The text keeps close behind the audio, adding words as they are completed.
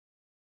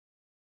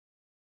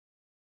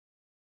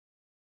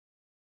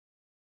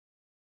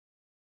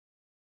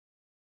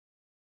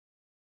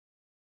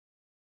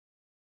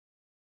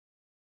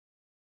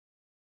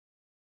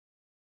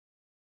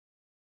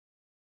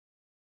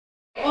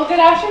Well,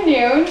 good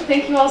afternoon.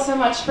 Thank you all so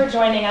much for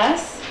joining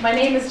us. My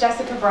name is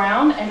Jessica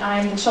Brown, and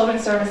I'm the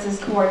Children's Services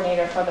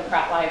Coordinator for the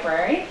Pratt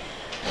Library.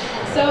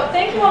 So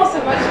thank you all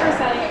so much for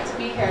signing up to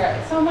be here.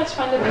 It's so much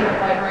fun to be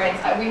with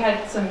librarians. We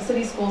had some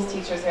city schools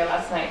teachers here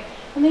last night,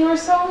 and they were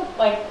so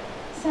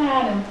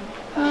sad and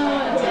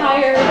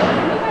tired.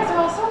 And you guys are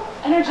all so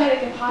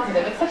energetic and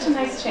positive. It's such a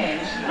nice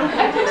change.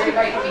 I picked the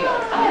right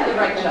field. I had the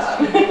right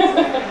job.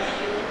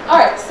 All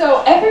right,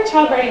 so every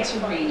child ready to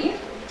read.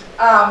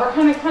 We're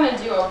going to kind of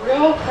do a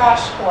real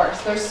crash course.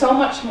 There's so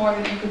much more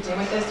that you could do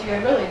with this. You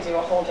could really do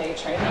a whole day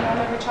training on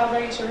every child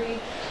ready to read.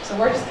 So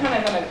we're just kind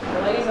of going to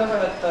glaze over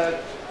the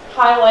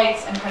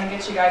highlights and kind of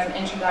get you guys an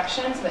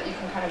introduction so that you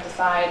can kind of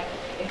decide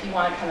if you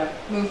want to kind of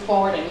move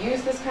forward and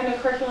use this kind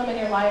of curriculum in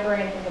your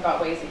library and think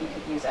about ways that you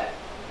could use it.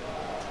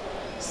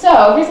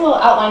 So here's a little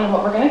outline of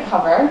what we're going to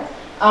cover.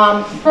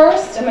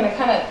 First, I'm going to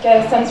kind of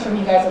get a sense from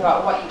you guys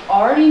about what you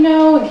already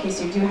know, in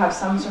case you do have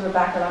some sort of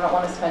background. I don't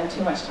want to spend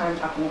too much time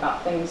talking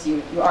about things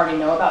you already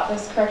know about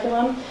this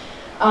curriculum.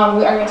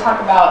 We are going to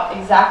talk about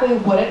exactly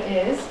what it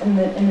is in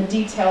the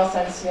detail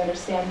sense so you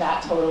understand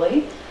that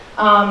totally.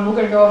 We're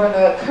going to go over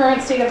the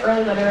current state of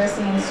early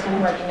literacy and school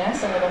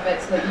readiness a little bit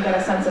so that you get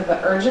a sense of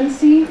the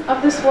urgency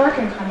of this work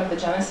and kind of the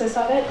genesis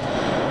of it.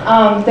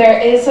 There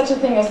is such a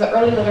thing as the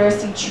early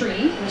literacy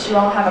tree, which you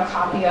all have a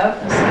copy of.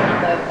 You see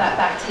on that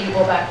back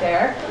table back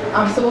there.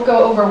 So we'll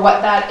go over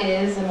what that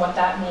is and what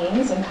that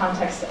means in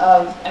context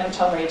of Every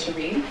Child Ready to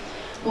Read.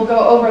 We'll go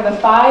over the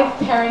 5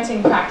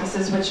 parenting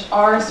practices, which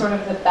are sort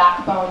of the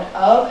backbone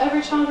of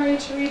Every Child Ready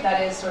to Read.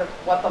 That is sort of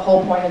what the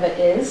whole point of it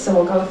is. So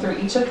we'll go through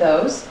each of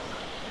those.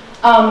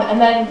 And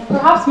then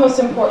perhaps most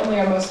importantly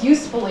or most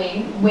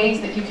usefully,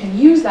 ways that you can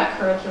use that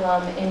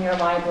curriculum in your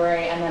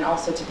library and then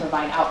also to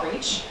provide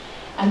outreach.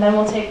 And then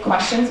we'll take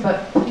questions,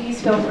 but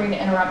please feel free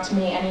to interrupt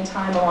me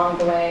anytime along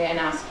the way and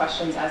ask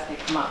questions as they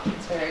come up.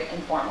 It's very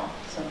informal,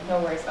 so no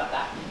worries about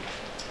that.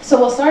 So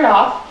we'll start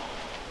off.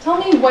 Tell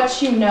me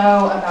what you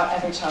know about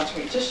Every Child to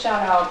Read. Just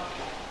shout out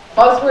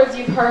buzzwords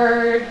you've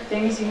heard,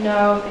 things you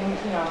know,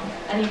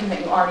 anything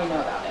that you already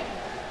know about it.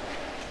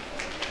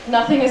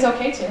 Nothing is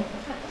okay too.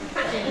 We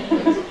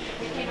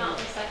came out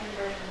with a second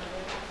version of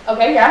it.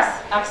 Okay,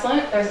 yes,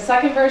 excellent. There's a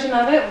second version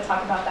of it. We'll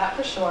talk about that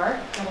for sure. A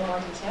little more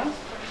detail.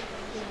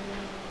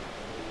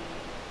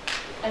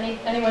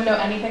 Anyone know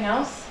anything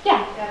else?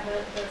 Yeah. Yeah,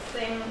 the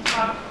sing,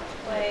 talk,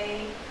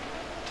 play,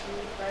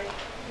 read, write.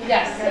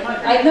 Yes,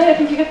 I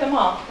think you get them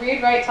all.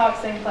 Read, write, talk,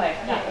 sing, play.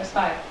 Yeah, there's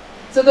 5.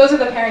 So those are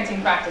the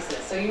parenting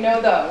practices. So you know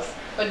those,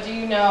 but do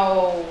you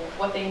know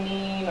what they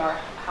mean or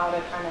how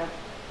to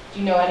do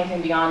you know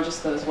anything beyond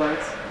just those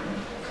words?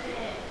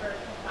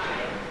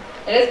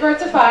 It is birth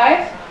to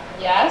 5.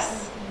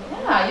 Yes.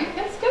 Yeah,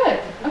 that's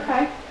good.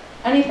 Okay.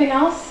 Anything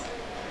else?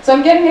 So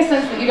I'm getting a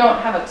sense that you don't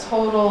have a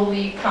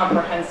totally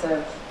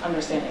comprehensive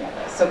understanding of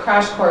this. So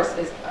crash course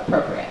is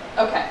appropriate.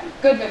 Okay.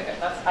 Good.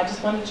 I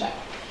just wanted to check.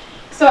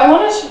 So I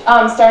want to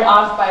start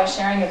off by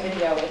sharing a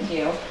video with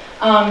you.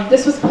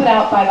 This was put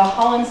out by the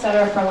Holland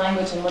Center for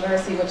Language and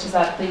Literacy, which is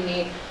at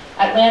the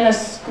Atlanta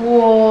Speech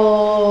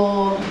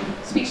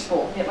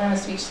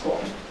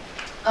School.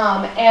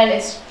 And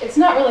it's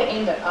not really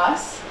aimed at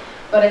us,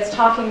 but it's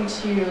talking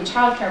to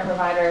child care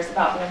providers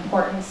about the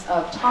importance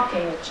of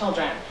talking with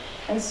children.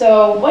 And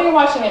so while you're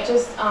watching it,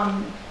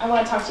 I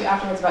want to talk to you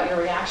afterwards about your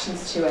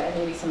reactions to it and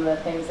maybe some of the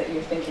things that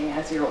you're thinking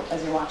as you're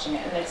watching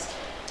it. And it's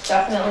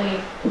definitely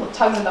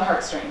tugs at the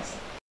heartstrings.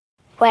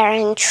 We're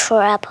in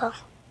trouble.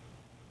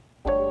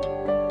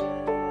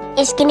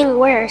 It's getting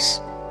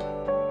worse.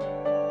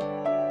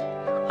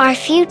 Our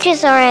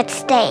futures are at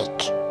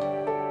stake.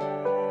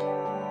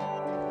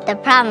 The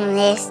problem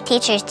is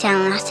teachers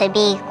telling us to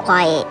be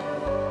quiet.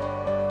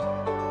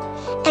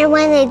 And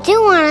when they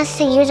do want us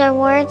to use our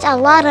words, a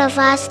lot of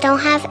us don't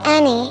have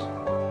any.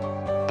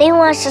 They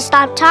want us to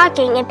stop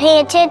talking and pay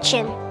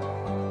attention.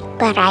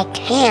 But I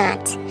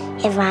can't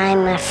if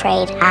I'm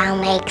afraid I'll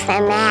make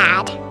them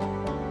mad.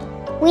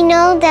 We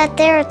know that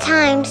there are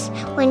times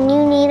when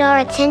you need our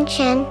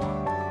attention.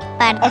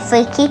 But if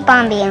we keep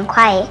on being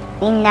quiet,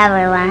 we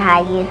never learn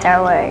how to use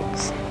our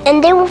words.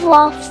 And they will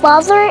fall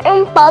further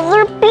and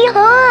further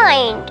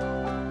behind.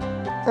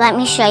 Let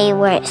me show you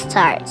where it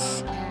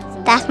starts.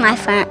 That's my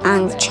friend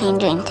on the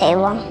changing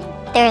table.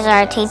 There's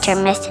our teacher,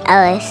 Miss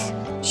Ellis.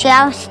 She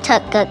always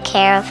took good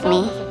care of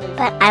me,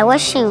 but I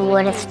wish she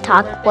would have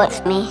talked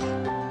with me.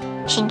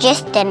 She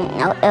just didn't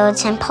know it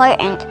was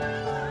important.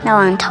 No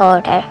one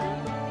told her.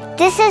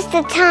 This is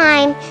the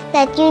time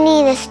that you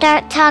need to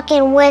start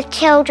talking with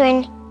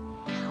children.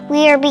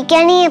 We are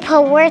beginning to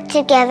put words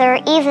together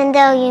even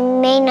though you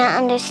may not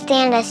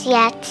understand us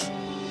yet.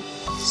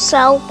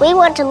 So we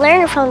want to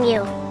learn from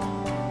you.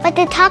 But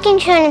the talking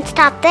shouldn't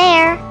stop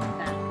there.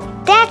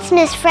 That's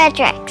Miss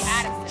Fredericks.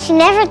 She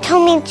never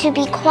told me to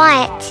be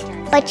quiet,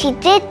 but she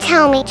did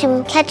tell me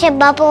to catch a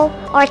bubble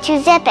or to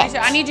zip it.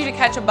 I need you to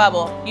catch a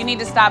bubble. You need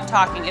to stop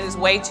talking. It is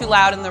way too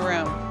loud in the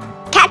room.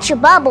 Catch a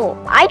bubble?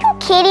 Are you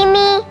kidding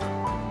me?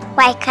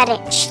 Why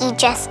couldn't she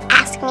just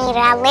ask me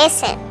to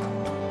listen?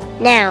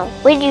 Now,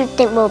 where do you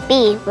think we'll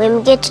be when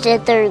we get to the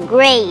 3rd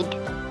grade?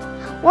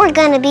 we're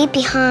gonna be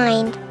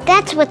behind.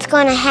 That's what's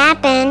gonna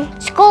happen.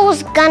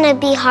 School's gonna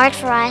be hard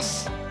for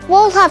us.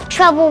 We'll have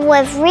trouble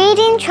with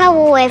reading,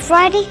 trouble with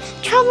writing,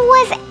 trouble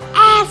with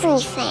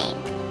everything.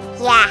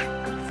 Yeah,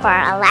 for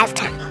a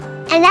lifetime.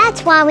 And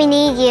that's why we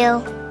need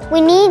you. We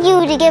need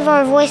you to give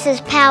our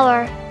voices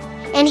power.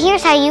 And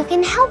here's how you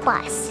can help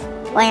us.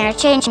 When you're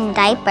changing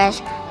diapers,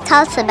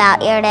 tell us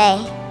about your day.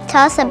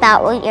 Tell us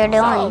about what you're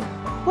doing.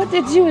 What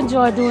did you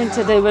enjoy doing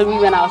today when we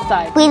went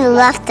outside? We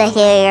love to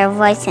hear your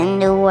voice and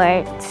new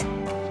words.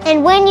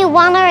 And when you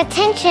want our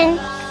attention,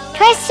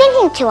 try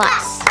singing to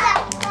us.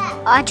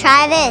 Or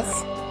try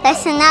this.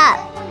 Listen up.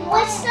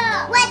 What's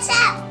up? What's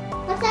up?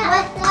 What's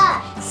up? What's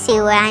up? See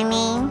what I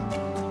mean?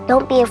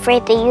 Don't be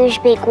afraid to use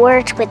big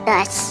words with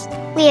us.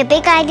 We have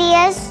big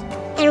ideas,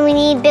 and we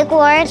need big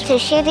words to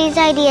share these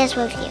ideas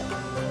with you.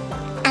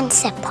 And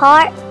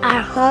support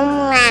our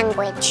home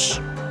language.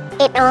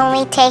 It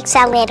only takes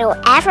a little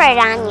effort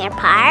on your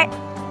part.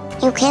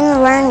 You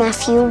can learn a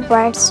few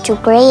words to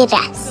grade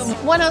us.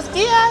 Buenos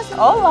dias.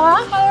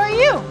 Hola. How are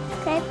you?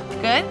 Good.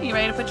 Good. You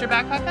ready to put your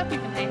backpack up? You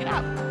can hang it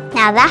out.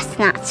 Now that's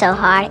not so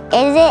hard,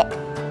 is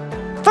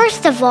it?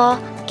 First of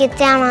all, get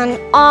down on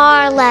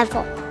our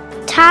level.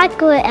 Talk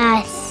with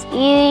us.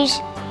 Use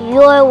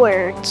your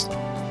words.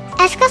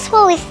 Ask us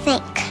what we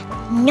think,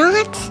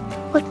 not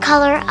what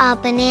color a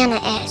banana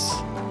is.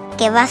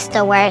 Give us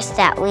the words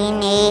that we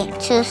need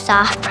to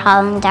solve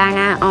problems on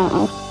our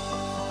own.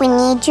 We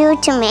need you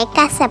to make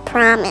us a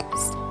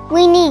promise.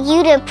 We need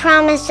you to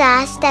promise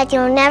us that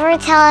you'll never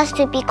tell us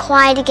to be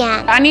quiet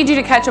again. I need you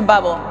to catch a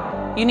bubble.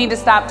 You need to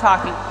stop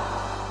talking.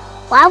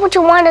 Why would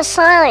you want to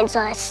silence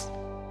us?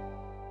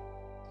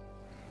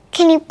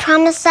 Can you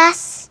promise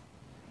us?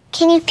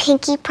 Can you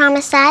pinky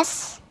promise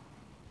us?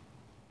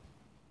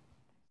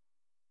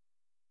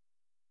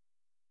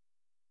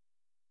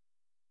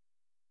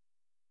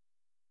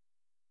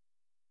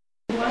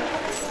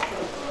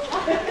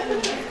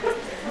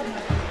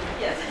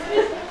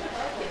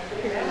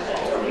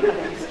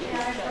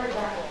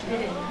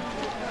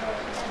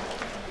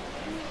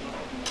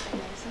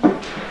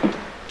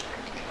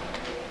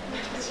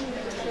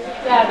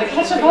 Yeah, the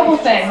catch a bubble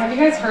thing. Have you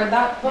guys heard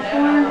that before?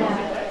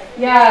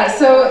 Yeah.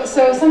 So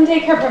some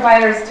daycare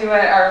providers do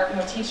it, or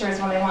teachers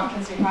when they want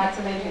kids to be quiet,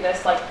 so they do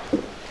this like,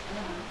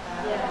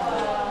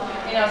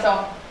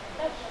 So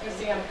you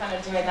see, I'm kind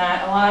of doing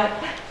that a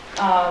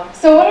lot.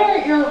 So what are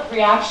your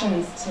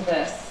reactions to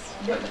this?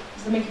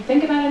 Does it make you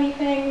think about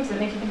anything? Does it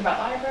make you think about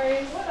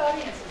libraries? What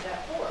audience is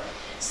that for?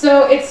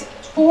 So it's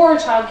for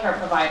childcare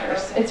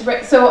providers.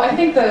 So I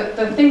think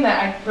the thing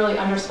that really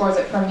underscores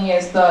it for me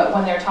is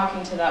when they're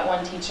talking to that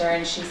one teacher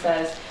and she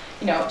says,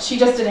 she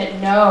just didn't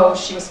know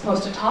she was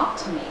supposed to talk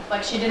to me.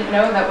 Like she didn't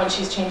know that when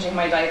she's changing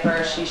my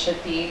diaper, she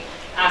should be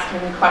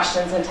asking me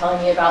questions and telling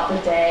me about the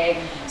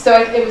day. So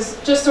it was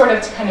just sort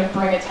of to kind of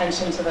bring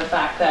attention to the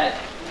fact that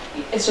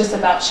it's just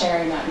about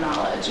sharing that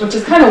knowledge, which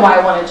is kind of why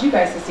I wanted you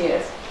guys to see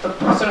it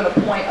as sort of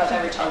the point of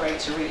Every Child Ready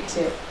to Read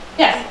too.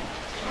 Yes?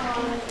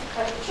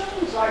 At the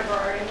children's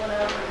library, when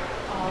I'm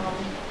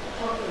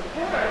talking to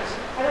parents,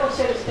 I don't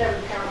say this to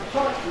every parent I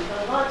talk to,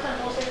 but a lot of times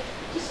I'll say,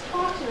 just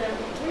talk to them,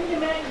 read a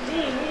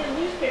magazine, read a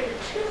newspaper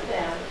to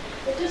them.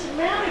 It doesn't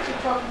matter if you're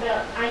talking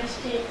about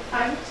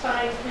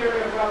Einstein's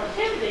theory of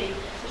relativity,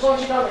 as long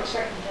as you don't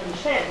expect them to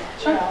understand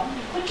that. Sure.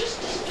 But just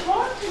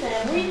talk to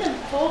them, read them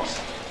books,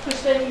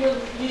 because then you're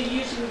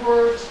using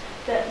words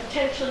that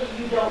potentially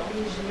you don't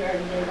use in your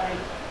everyday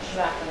language.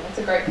 Exactly. That's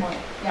a great point.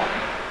 Yeah.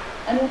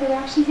 Any other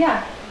reactions?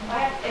 Yeah.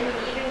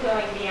 Even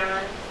going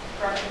beyond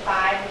from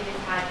 5, we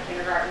just had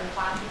kindergarten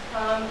classes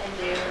come and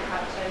do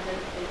questions and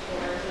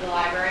tours of the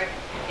library.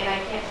 And I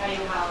can't tell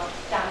you how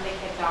stunned the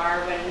kids are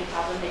when we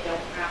tell them they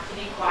don't have to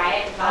be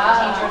quiet. Because all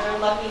the teachers are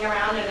looking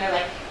around and they're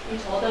like, we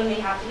told them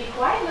they have to be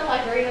quiet in the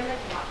library. And I'm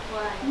like,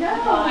 what?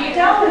 No, we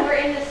don't. We're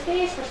in this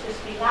space. We're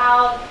supposed to be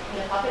loud.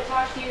 When the puppet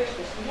talks to you, you're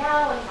supposed to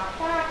yell and talk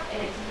back.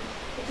 And it's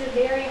a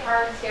very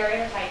hard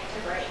stereotype to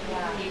break.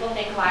 Yeah. People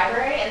think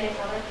library and they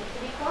tell their kids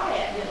to be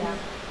quiet. Yeah.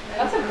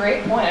 That's a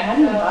great point. I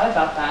hadn't even thought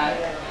about that.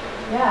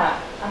 Yeah,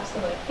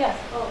 absolutely. Yes.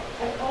 Oh,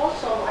 and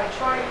also, I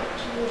try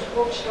to use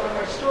books during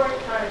my story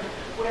time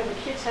where the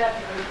kids have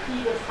to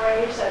repeat a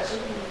phrase that's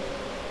used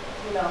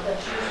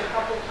a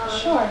couple of times.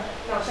 Sure.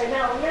 Say,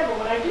 now remember,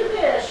 when I do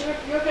this,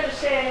 you're going to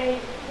say,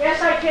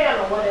 yes, I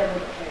can, or whatever the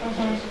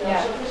phrase is.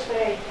 Yeah. So this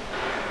way,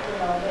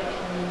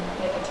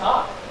 they can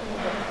talk.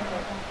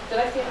 Did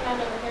I see a hand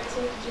over here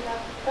too? Did you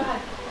have? Go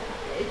ahead.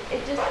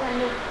 It just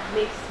kind of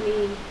makes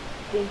me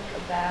think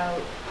about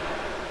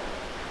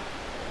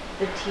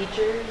the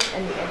teachers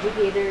and the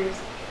educators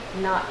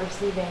not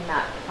receiving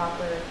that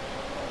proper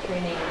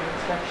training and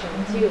instruction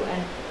too.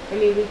 And I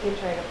mean, we can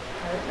try to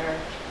partner,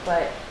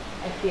 but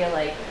I feel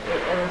like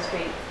it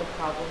illustrates the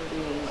problem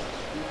being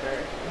deeper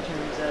in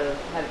terms of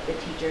the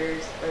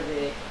teachers or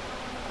the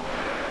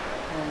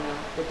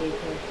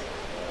daycare.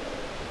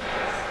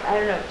 I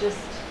don't know, just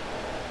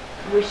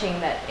wishing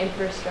that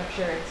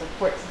infrastructure and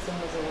support system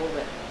was a little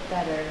bit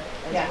better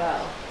as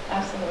well.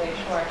 Absolutely,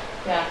 sure.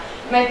 Yeah.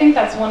 And I think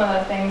that's one of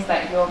the things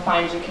that you'll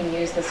find you can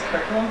use this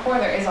curriculum for.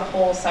 There is a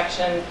whole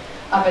section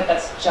of it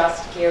that's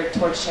just geared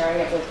towards sharing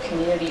it with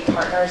community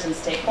partners and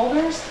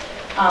stakeholders,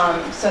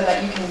 so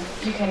that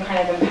you can kind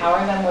of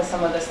empower them with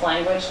some of this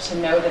language to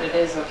know that it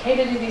is okay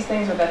to do these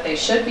things or that they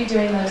should be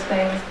doing those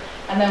things.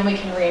 And then we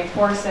can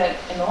reinforce it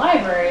in the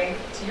library,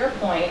 to your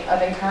point,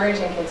 of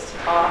encouraging kids to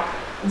talk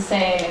and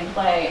sing and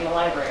play in the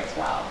library as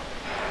well.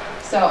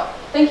 So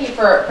thank you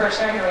for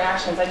sharing your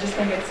reactions. I just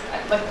think it's,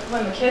 like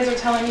when the kids are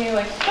telling you,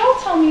 like, don't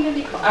tell me to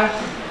be quiet.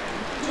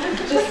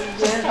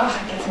 Oh,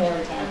 it gets me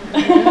every time.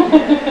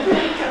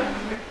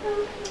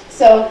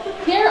 So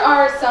here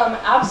are some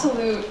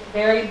absolute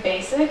very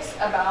basics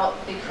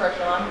about the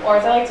curriculum, or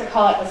as I like to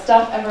call it, the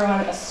stuff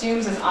everyone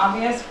assumes is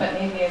obvious, but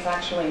maybe is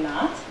actually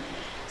not.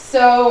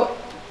 So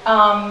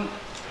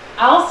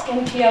ALSC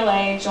and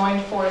PLA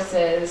joined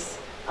forces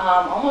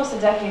almost a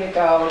decade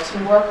ago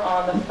to work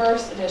on the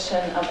first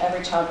edition of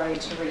Every Child Ready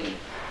to Read,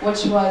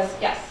 which was,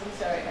 yes? I'm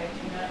sorry, I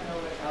do not know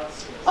what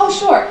ALSC is. Oh,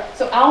 sure.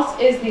 So ALSC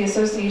is the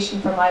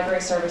Association for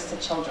Library Service to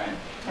Children,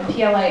 and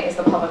PLA is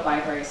the Public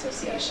Library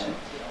Association.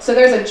 So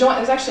there's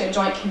actually a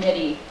joint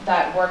committee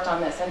that worked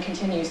on this and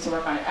continues to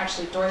work on it.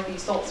 Actually, Dorothy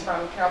Stoltz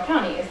from Carroll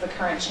County is the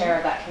current chair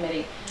of that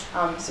committee.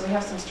 So we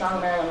have some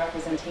strong Maryland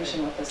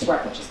representation with this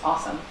work, which is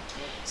awesome.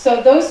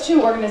 So those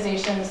two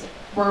organizations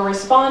were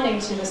responding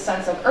to the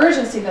sense of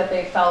urgency that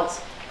they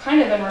felt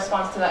kind of in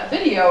response to that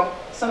video,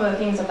 some of the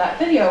themes of that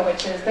video,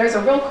 which is there's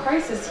a real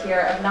crisis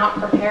here of not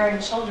preparing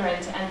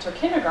children to enter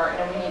kindergarten,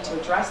 and we need to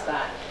address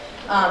that.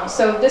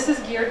 So this is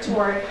geared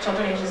toward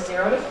children ages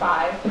 0 to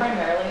 5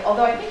 primarily,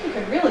 although I think you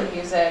could really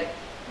use it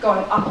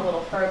going up a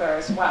little further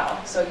as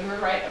well. So you were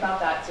right about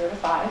that, 0 to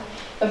 5.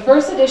 The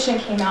first edition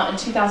came out in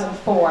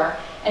 2004,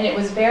 and it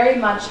was very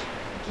much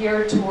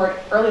geared toward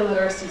early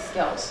literacy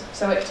skills.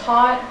 So it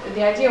taught,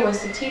 the idea was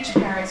to teach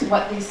parents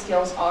what these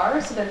skills are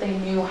so that they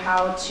knew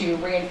how to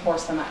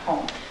reinforce them at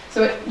home.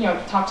 So it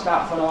talked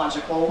about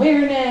phonological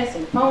awareness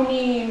and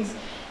phonemes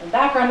and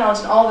background knowledge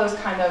and all those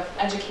kind of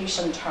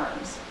education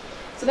terms.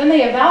 So then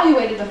they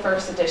evaluated the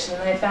first edition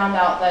and they found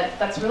out that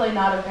that's really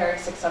not a very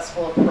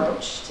successful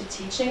approach to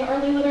teaching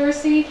early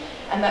literacy,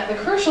 and that the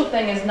crucial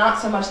thing is not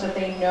so much that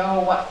they know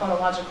what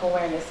phonological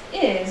awareness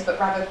is, but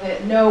rather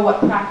that know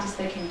what practice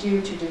they can do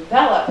to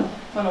develop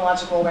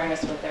phonological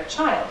awareness with their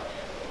child.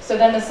 So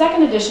then the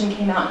second edition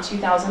came out in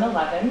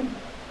 2011,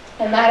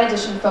 and that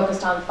edition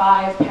focused on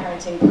 5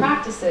 parenting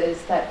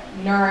practices that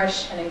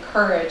nourish and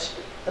encourage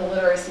the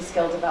literacy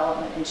skill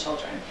development in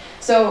children.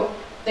 So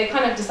they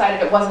kind of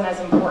decided it wasn't as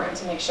important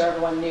to make sure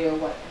everyone knew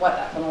what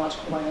that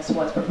phonological awareness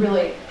was, but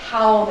really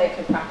how they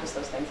could practice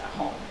those things at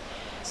home.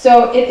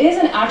 So it is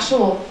an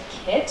actual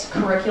kit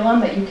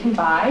curriculum that you can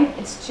buy.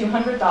 It's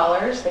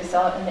 $200. They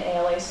sell it in the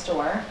ALA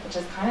store, which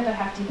is kind of a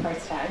hefty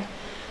price tag.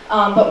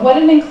 But what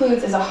it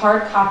includes is a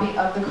hard copy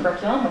of the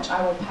curriculum, which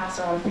I will pass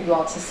around for you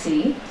all to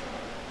see.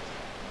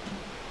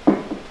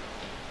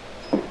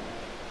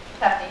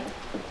 Hefty.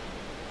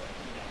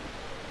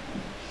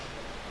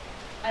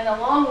 And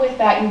along with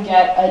that, you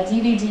get a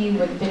DVD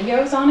with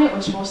videos on it,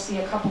 which we'll see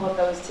a couple of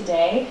those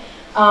today.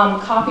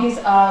 Copies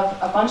of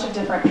a bunch of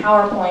different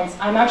PowerPoints.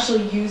 I'm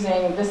actually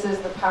using, this is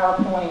the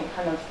PowerPoint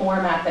kind of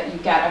format that you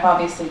get. I've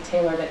obviously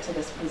tailored it to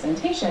this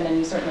presentation, and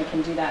you certainly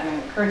can do that, and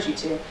I encourage you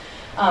to.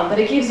 But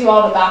it gives you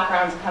all the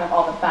backgrounds and kind of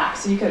all the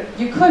facts. So you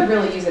could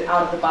really use it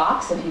out of the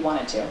box if you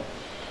wanted to.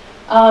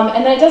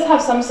 And then it does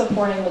have some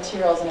supporting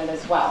materials in it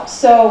as well.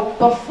 So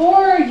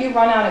before you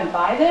run out and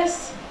buy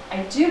this,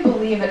 I do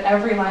believe that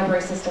every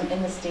library system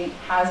in the state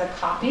has a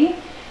copy.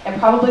 It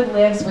probably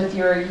lives with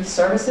your youth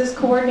services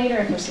coordinator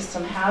if your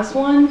system has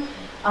one.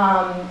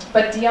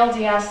 But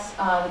DLDS,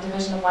 the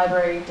Division of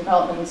Library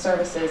Development and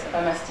Services of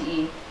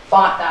MSDE,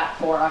 bought that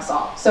for us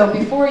all. So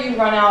before you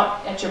run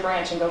out at your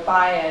branch and go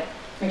buy it,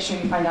 make sure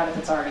you find out if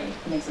it's already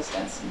in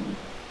existence.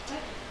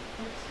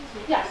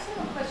 Yes? I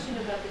have a question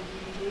about the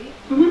DVD.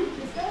 Mm-hmm.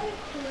 Does that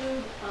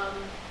include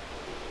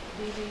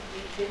DVD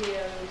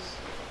videos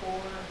for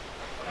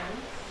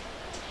parents?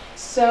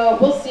 So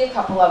we'll see a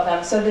couple of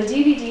them. So the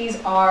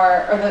DVDs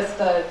are, or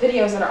the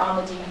videos that are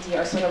on the DVD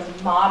are sort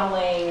of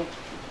modeling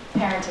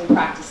parenting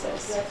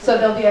practices. So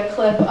there'll be a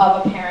clip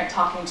of a parent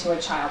talking to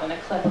a child and a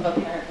clip of a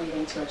parent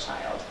reading to a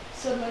child.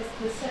 So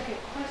the second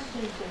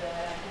question to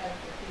that I have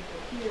for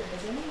people here,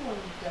 has anyone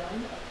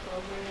done a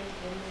program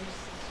in their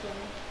system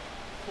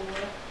for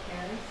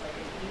parents, like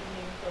an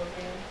evening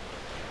program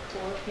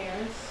for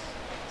parents?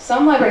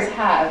 Some libraries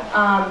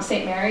have.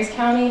 St. Mary's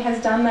County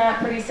has done that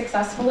pretty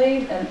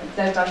successfully, and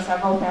they've done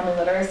several family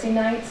literacy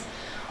nights.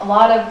 A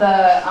lot of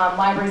the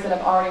libraries that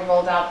have already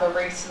rolled out the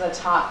Race to the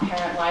Top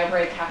parent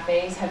library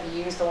cafes have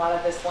used a lot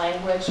of this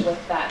language with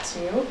that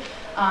too.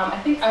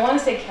 I want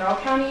to say Carroll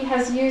County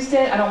has used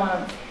it. I don't want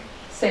to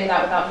say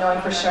that without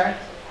knowing for sure.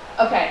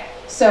 Okay,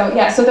 so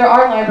yeah, so there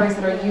are libraries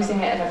that are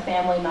using it in a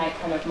family night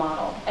kind of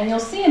model. And you'll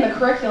see in the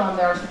curriculum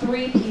there are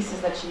 3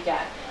 pieces that you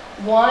get.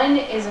 One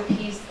is a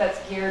piece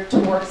that's geared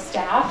towards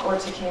staff or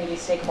to community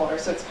stakeholders,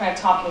 so it's kind of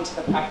talking to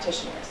the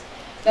practitioners.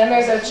 Then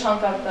there's a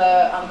chunk of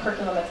the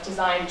curriculum that's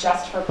designed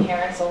just for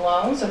parents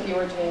alone, so if you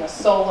were doing a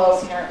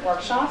solo parent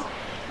workshop.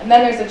 And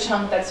then there's a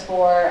chunk that's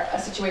for a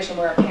situation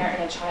where a parent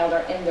and a child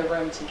are in the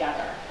room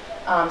together.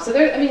 So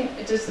there, I mean,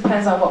 it just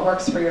depends on what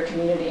works for your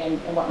community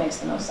and what makes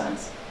the most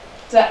sense.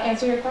 Does that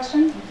answer your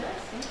question?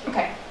 Yes, thank you.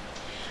 Okay.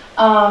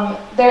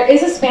 There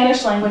is a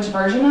Spanish language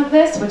version of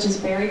this, which is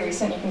very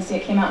recent. You can see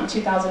it came out in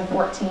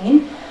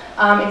 2014.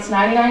 It's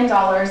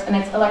 $99 and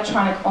it's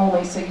electronic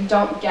only, so you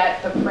don't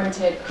get the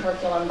printed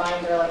curriculum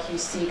binder like you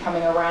see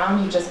coming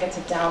around. You just get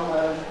to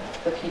download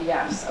the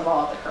PDFs of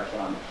all of the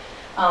curriculum.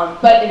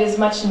 But it is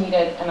much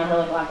needed, and I'm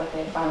really glad that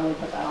they finally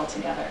put that all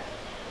together.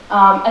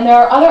 And there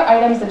are other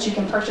items that you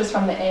can purchase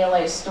from the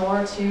ALA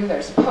store too.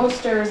 There's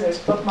posters, there's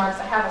bookmarks.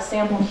 I have a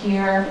sample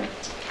here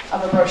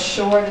of a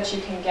brochure that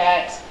you can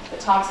get that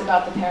talks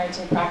about the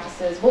parenting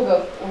practices. We'll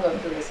go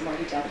through this in more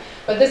detail.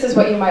 But this is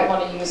what you might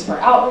want to use for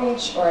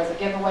outreach or as a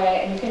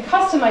giveaway. And you can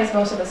customize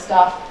most of the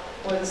stuff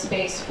with a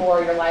space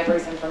for your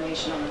library's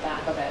information on the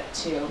back of it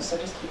too. So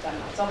just keep that in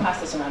mind. So I'll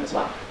pass this around as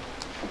well.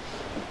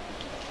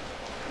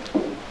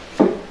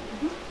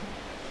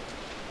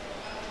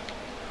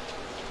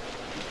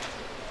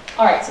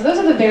 All right, so those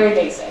are the very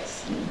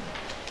basics.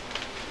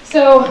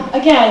 So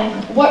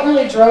again, what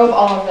really drove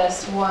all of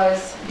this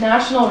was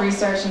national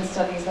research and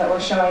studies that were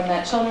showing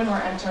that children were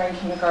entering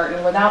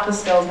kindergarten without the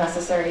skills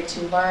necessary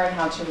to learn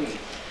how to read.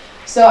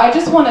 So I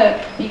just want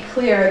to be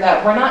clear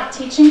that we're not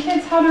teaching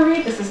kids how to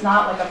read. This is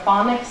not like a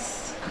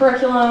phonics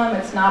curriculum.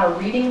 It's not a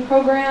reading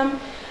program.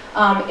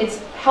 It's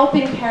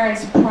helping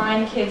parents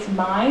prime kids'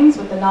 minds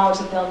with the knowledge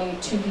that they'll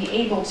need to be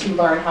able to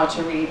learn how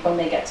to read when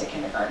they get to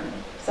kindergarten.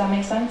 Does that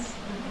make sense?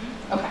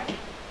 Okay.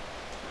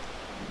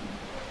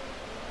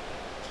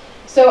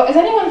 So is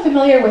anyone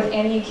familiar with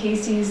Annie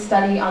Casey's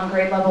study on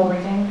grade level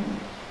reading?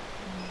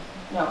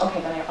 No? Okay,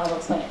 then I'll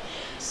explain it.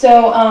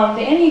 So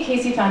the Annie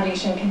Casey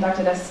Foundation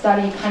conducted a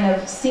study kind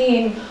of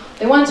seeing,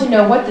 they wanted to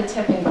know what the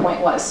tipping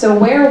point was. So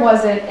where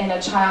was it in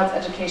a child's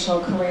educational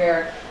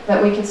career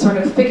that we could sort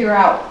of figure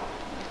out,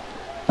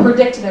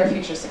 predict their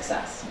future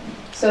success?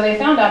 So they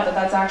found out that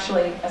that's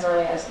actually as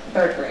early as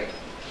 3rd grade.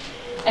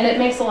 And it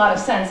makes a lot of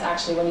sense,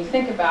 actually, when you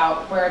think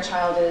about where a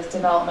child is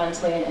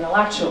developmentally and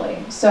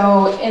intellectually.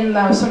 So in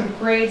the sort of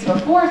grades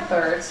before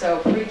 3rd, so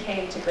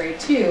pre-K to grade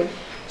 2,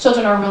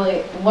 children are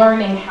really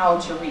learning how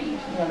to read.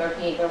 You know,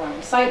 they're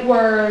learning sight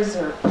words,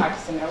 or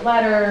practicing their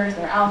letters,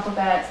 their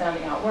alphabet,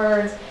 sounding out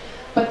words.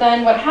 But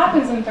then what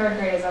happens in 3rd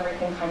grade is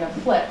everything kind of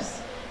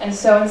flips. And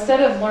so instead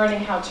of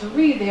learning how to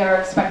read, they are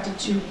expected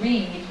to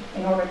read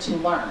in order to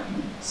learn.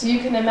 So you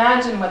can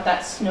imagine what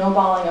that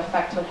snowballing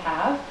effect would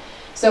have.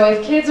 So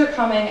if kids are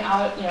coming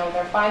out, you know,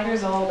 they're 5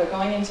 years old, they're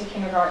going into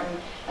kindergarten,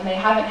 and they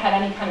haven't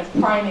had any kind of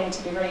priming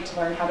to be ready to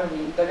learn how to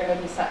read, they're going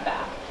to be set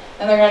back.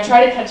 And they're going to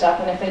try to catch up,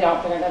 and if they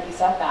don't, they're going to be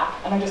set back.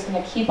 And they're just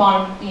going to keep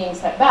on being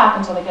set back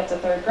until they get to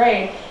 3rd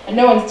grade, and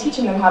no one's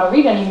teaching them how to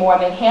read anymore.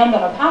 They hand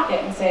them a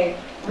packet and say,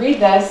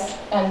 read this,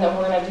 and then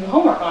we're going to do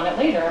homework on it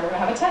later, and we're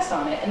going to have a test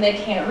on it. And they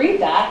can't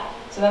read that,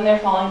 so then they're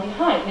falling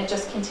behind, and it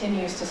just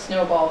continues to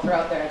snowball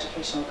throughout their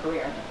educational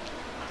career.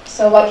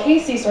 So what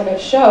Casey sort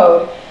of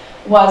showed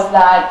was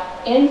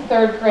that in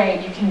 3rd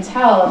grade, you can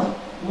tell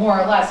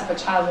more or less if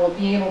a child will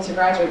be able to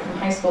graduate from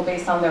high school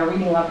based on their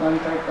reading level in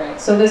 3rd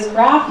grade. So this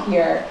graph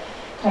here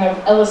kind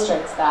of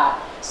illustrates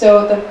that.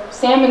 So the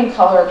salmon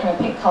color, kind of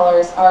pink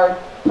colors, are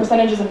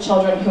percentages of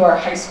children who are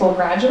high school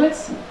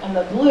graduates, and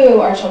the blue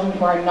are children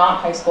who are not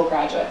high school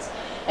graduates.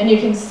 And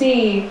you can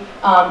see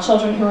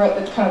children who are,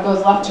 it kind of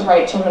goes left to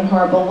right, children who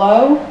are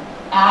below,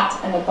 at,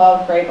 and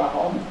above grade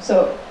level.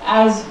 So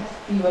as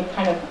you would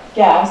kind of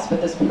guess, but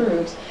this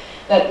proves,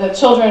 that the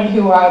children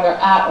who are either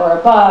at or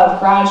above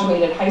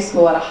graduated high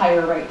school at a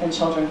higher rate than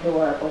children who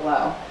are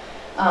below.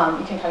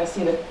 You can kind of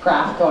see the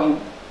graph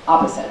going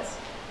opposites.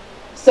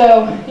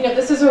 So, you know,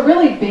 this is a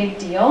really big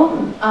deal,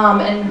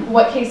 and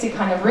what Casey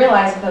kind of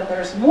realized is that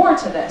there's more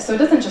to this. So it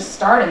doesn't just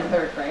start in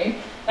 3rd grade,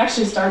 it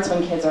actually starts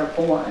when kids are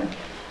born.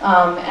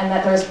 And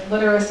that there's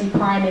literacy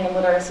priming and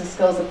literacy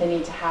skills that they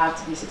need to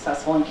have to be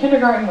successful in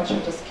kindergarten, which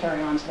will just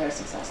carry on to their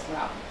success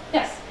throughout.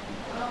 Yes?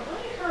 I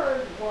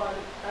heard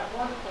at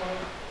one point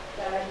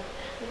that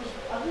there was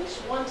at least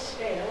one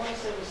state, I want to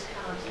say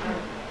Wisconsin,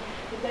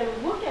 that they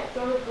would look at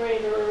 3rd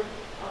grader,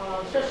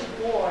 especially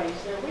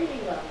boys, their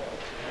reading level,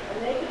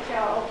 and they could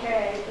tell,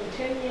 okay, in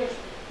 10 years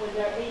when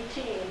they're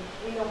 18,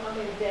 we know how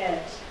many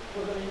beds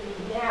we're going to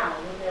need now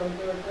when they're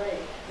in 3rd grade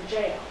for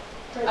jail.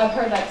 I've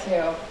heard that too.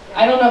 Yeah.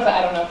 I don't know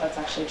if that's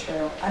actually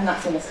true. I've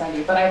not seen the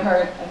study, but I've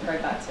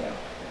heard that too.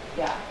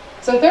 Yeah.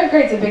 So 3rd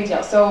grade's a big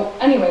deal. So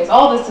anyways,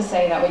 all this to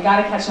say that we got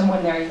to catch them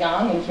when they're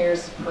young, and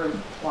here's proof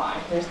why.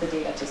 Here's the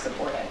data to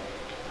support it.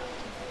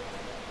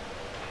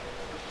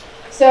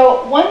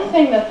 So one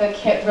thing that the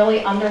kit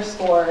really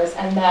underscores,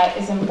 and that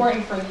is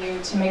important for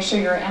you to make sure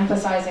you're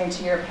emphasizing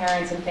to your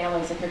parents and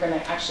families if you're going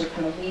to actually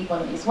kind of lead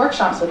one of these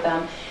workshops with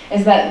them,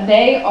 is that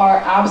they are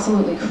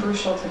absolutely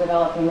crucial to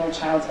developing their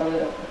child's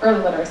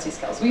early literacy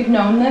skills. We've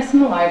known this in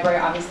the library.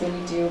 Obviously,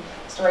 we do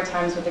story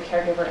times with the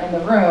caregiver in the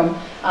room,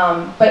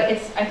 but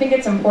I think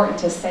it's important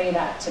to say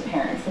that to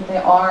parents, that they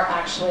are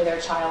actually their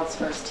child's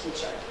first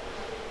teacher.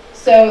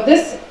 So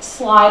this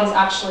slide is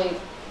actually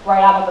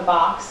right out of the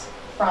box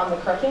from the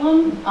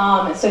curriculum.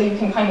 So you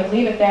can kind of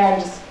leave it there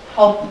and just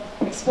help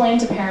explain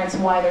to parents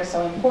why they're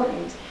so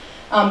important.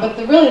 But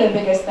really the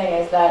biggest thing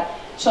is that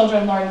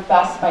children learn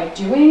best by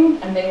doing,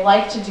 and they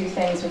like to do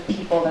things with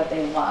people that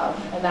they love,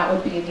 and that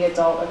would be the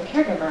adult or the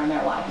caregiver in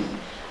their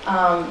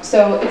life.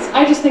 So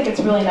I just think it's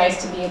really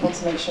nice to be able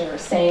to make sure you're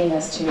saying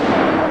this to your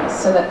families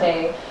so that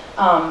they,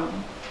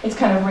 it's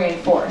kind of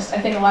reinforced. I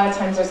think a lot of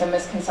times there's a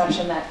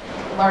misconception that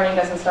learning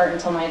doesn't start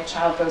until my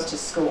child goes to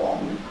school,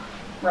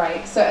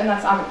 right? So,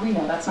 and we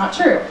know that's not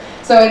true.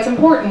 So it's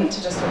important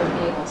to just sort of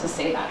be able to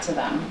say that to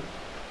them.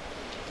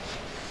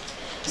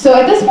 So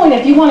at this point,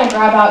 if you want to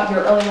grab out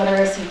your early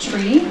literacy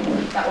tree,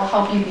 that will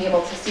help you be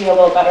able to see a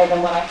little better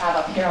than what I have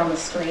up here on the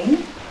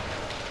screen.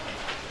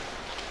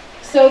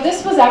 So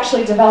this was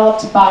actually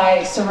developed by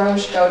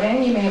Saroj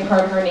Godin. You may have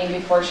heard her name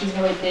before. She's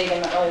really big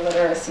in the early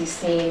literacy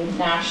scene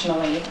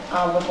nationally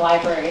with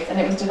libraries. And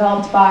it was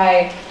developed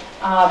by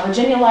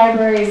Virginia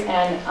Libraries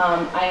and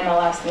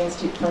IMLS, the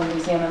Institute for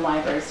Museum and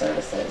Library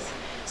Services.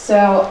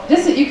 So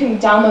you can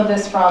download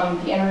this from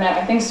the internet.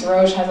 I think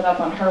Saroj has it up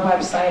on her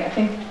website. I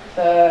think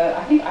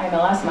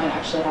IMLS might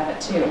actually have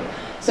it too.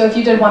 So if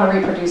you did want to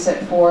reproduce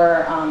it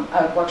for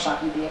a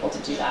workshop, you'd be able to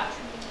do that.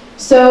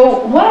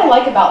 So what I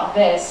like about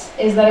this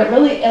is that it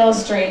really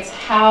illustrates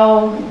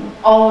how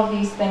all of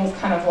these things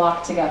kind of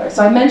lock together.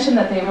 So I mentioned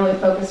that they really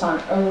focused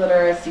on early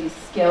literacy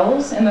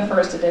skills in the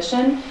first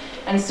edition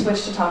and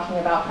switched to talking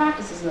about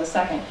practices in the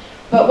second.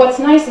 But what's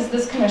nice is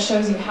this kind of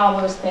shows you how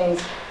those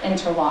things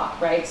interlock,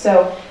 right?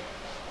 So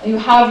you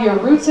have your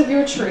roots of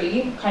your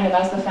tree kind of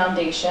as the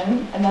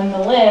foundation, and then the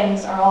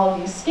limbs are all of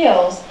these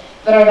skills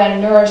that are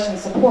then nourished and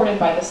supported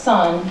by the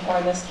son, or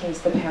in this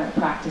case, the parent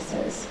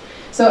practices.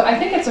 So I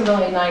think it's a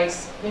really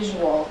nice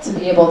visual to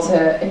be able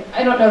to,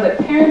 I don't know that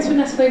parents would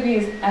necessarily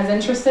be as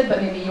interested,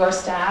 but maybe your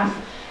staff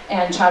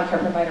and child care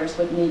providers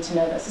would need to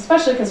know this,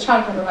 especially because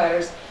child care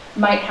providers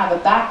might have a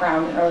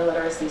background in early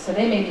literacy, so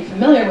they may be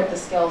familiar with the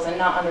skills and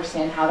not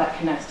understand how that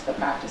connects to the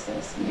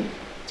practices.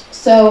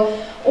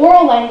 So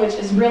oral language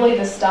is really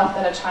the stuff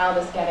that a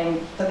child is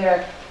getting, so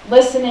they're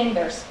listening,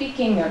 they're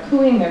speaking, they're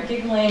cooing, they're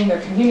giggling,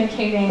 they're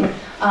communicating.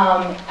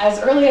 As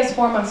early as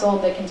 4 months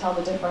old, they can tell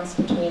the difference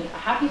between a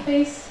happy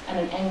face and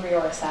an angry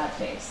or a sad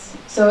face.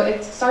 So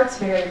it starts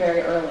very,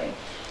 very early.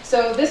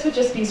 So this would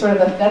just be sort of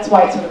that's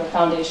why it's sort of the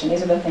foundation.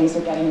 These are the things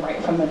they're getting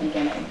right from the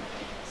beginning.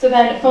 So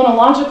then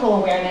phonological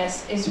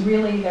awareness is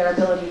really their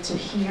ability to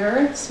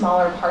hear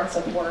smaller parts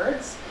of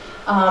words.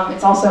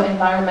 It's also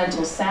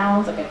environmental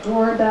sounds like a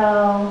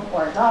doorbell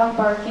or a dog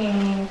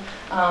barking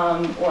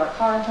or a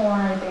car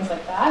horn, things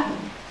like that.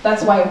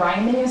 That's why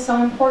rhyming is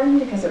so important,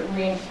 because it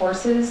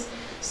reinforces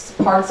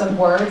parts of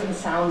words and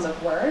sounds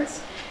of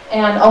words.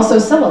 And also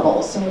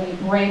syllables, so when you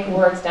break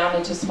words down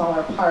into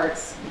smaller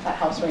parts, that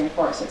helps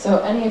reinforce it. So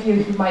any of you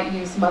who might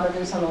use Mother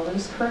Goose on the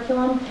Loose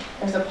curriculum,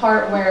 there's a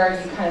part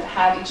where you kind of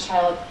have each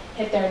child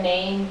hit their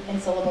name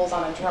in syllables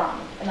on a drum,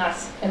 and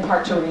that's in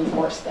part to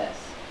reinforce this.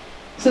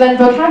 So then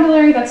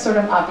vocabulary, that's sort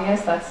of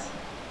obvious, that's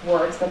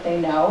words that they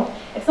know.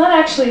 It's not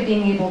actually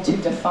being able to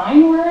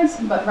define words,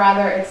 but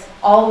rather it's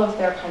all of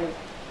their kind of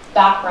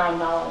background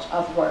knowledge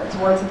of words,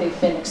 words that they've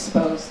been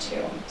exposed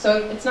to.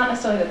 So it's not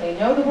necessarily that they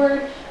know the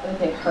word, but that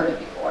they've heard it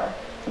before.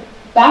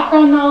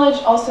 Background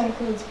knowledge also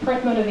includes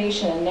print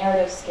motivation and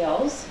narrative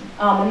skills,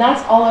 and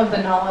that's all of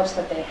the knowledge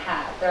that they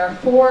have. There are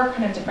 4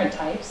 kind of different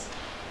types.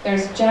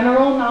 There's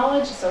general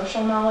knowledge,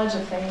 social knowledge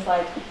of things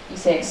like you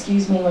say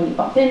excuse me when you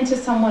bump into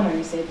someone, or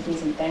you say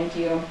please and thank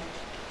you.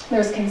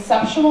 There's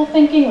conceptual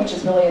thinking, which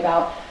is really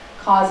about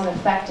cause and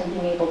effect and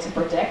being able to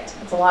predict.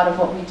 It's a lot of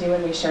what we do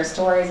when we share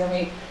stories, and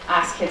we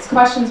ask kids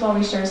questions while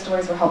we share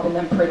stories. We're helping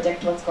them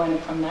predict what's going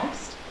to come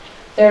next.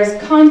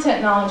 There's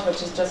content knowledge,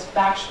 which is just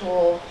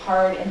factual,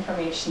 hard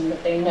information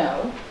that they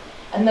know.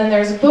 And then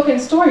there's book and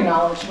story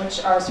knowledge,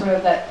 which are sort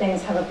of that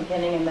things have a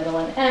beginning and middle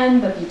and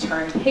end, that you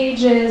turn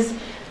pages,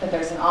 that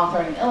there's an author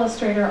and an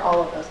illustrator,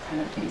 all of those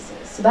kind of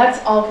pieces. So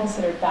that's all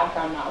considered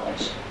background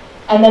knowledge.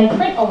 And then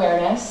print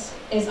awareness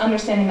is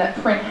understanding that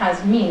print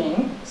has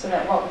meaning, so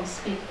that what we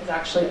speak is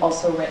actually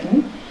also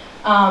written.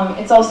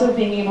 It's also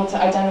being able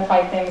to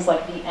identify things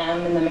like the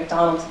M in the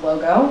McDonald's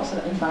logo, so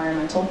the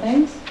environmental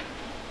things.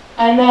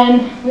 And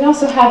then we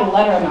also have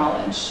letter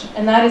knowledge,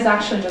 and that is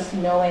actually just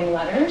knowing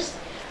letters.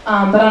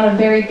 But on a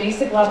very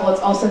basic level,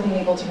 it's also being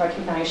able to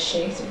recognize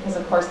shapes, because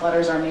of course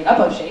letters are made up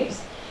of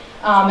shapes.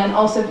 And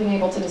also being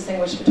able to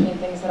distinguish between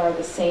things that are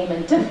the same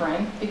and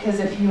different, because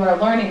if you are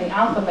learning the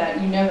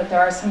alphabet, you know that there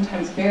are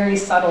sometimes very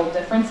subtle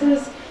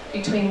differences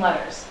between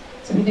letters.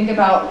 So if you think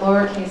about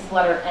lowercase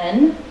letter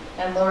n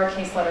and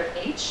lowercase letter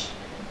h,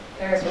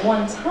 there's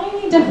one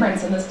tiny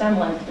difference in the stem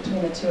length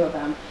between the 2 of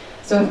them.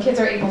 So if kids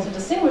are able to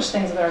distinguish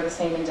things that are the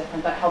same and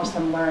different, that helps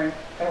them learn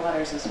their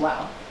letters as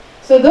well.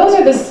 So those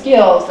are the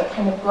skills that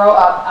kind of grow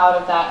up out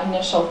of that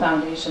initial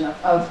foundation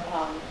of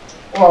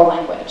oral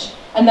language.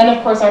 And then,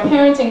 of course, our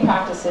parenting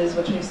practices,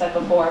 which we've said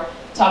before,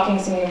 talking,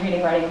 singing,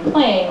 reading, writing, and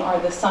playing, are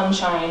the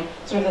sunshine,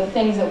 sort of the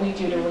things that we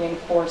do to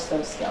reinforce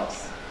those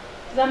skills.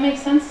 Does that make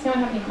sense? Does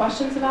anyone have any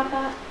questions about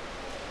that?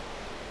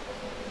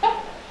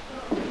 Yeah.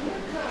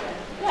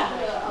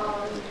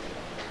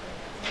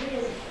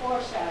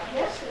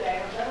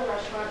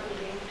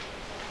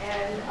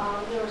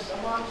 And there was a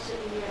mom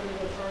sitting near me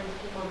with her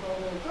 2-month-old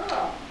little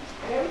girl.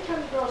 And every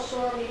time the girl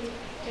saw me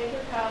take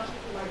her cup,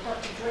 my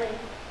cup to drink,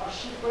 or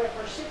she'd grab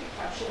her sippy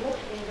cup, she'd look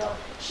at me and go,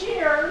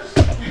 cheers!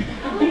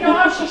 You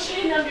know,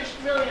 she didn't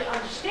really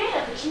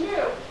understand, but she knew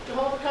to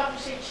hold the cup and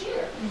say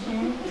cheers.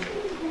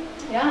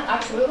 Mm-hmm. Yeah,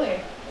 absolutely.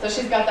 So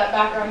she's got that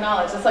background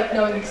knowledge. It's like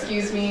knowing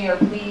excuse me or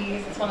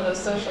please. It's one of those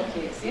social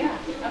cues. Yeah,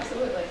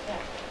 absolutely.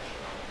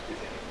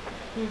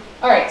 Yeah.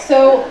 All right,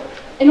 so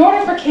in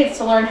order for kids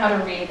to learn how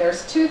to read,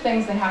 there's 2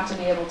 things they have to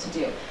be able to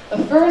do. The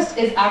first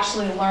is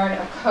actually learn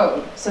a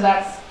code. So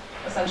that's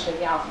essentially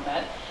the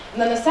alphabet.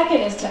 And then the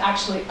second is to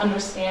actually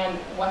understand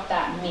what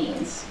that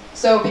means.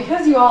 So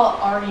because you all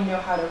already know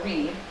how to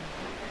read,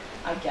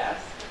 I guess,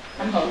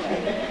 I'm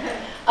hoping,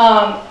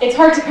 it's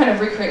hard to kind of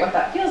recreate what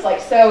that feels like.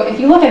 So if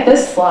you look at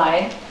this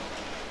slide,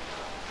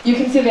 you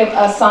can see they've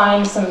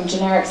assigned some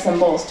generic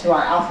symbols to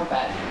our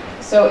alphabet.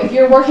 So if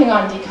you're working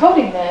on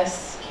decoding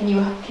this, can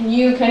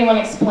anyone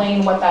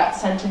explain what that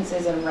sentence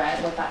is in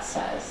red, what that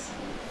says?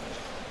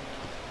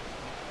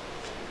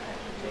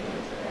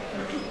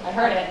 I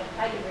heard it.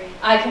 I can read.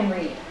 I can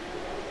read.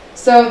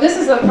 So this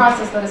is a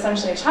process that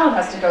essentially a child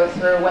has to go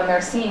through when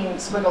they're seeing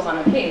squiggles on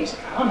a page.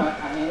 I don't know what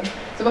that means.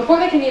 So before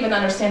they can even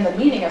understand the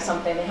meaning of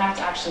something, they have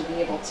to actually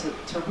be able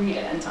to read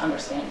it and to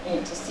understand,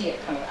 to see it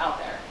kind of out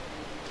there.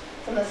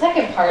 So the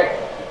second part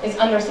is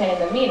understanding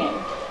the meaning.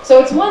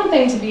 So it's one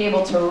thing to be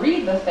able to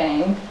read the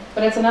thing,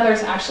 but it's another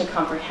to actually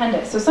comprehend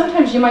it. So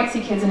sometimes you might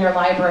see kids in your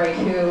library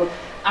who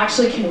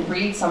actually can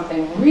read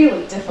something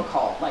really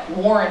difficult, like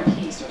War and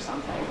Peace or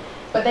something,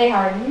 but they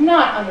are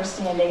not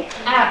understanding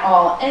at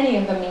all any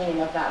of the meaning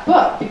of that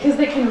book because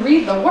they can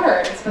read the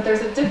words, but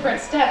there's a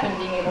different step in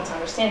being able to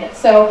understand it.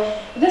 So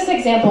this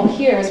example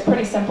here is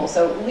pretty simple.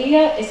 So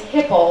Leah is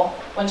hipple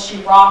when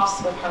she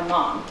romps with her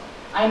mom.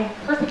 I'm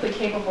perfectly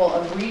capable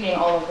of reading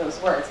all of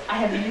those words. I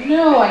have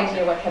no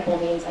idea what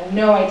hipple means and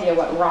no idea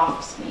what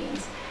romps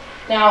means.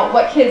 Now,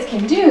 what kids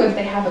can do if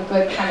they have a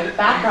good kind of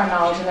background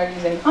knowledge and they're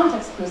using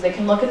context clues, they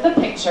can look at the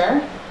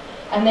picture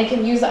and they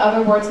can use the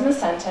other words in the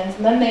sentence,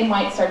 and then they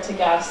might start to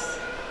guess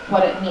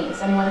what it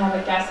means. Anyone have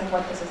a guess of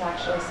what this is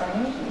actually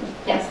saying?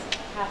 Yes?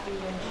 Happy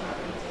when she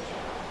reads with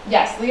her mom.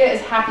 Yes, Leah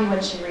is happy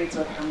when she reads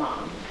with her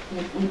mom.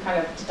 We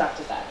kind of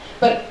deducted that.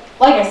 But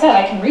like I said,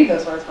 I can read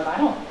those words, but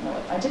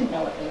I didn't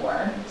know what they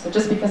were. So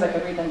just because I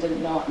could read them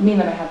didn't mean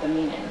that I had the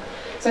meaning.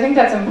 So I think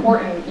that's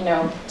important,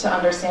 to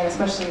understand,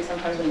 especially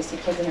sometimes when you see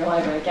kids in your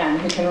library, again,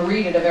 who can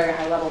read at a very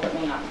high level but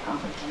may not be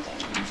comprehending.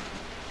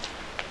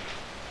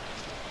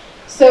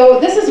 So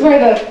this is where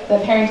the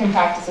parenting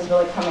practices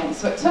really come in.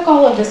 So it took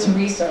all of this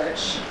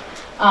research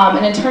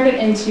and it turned it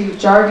into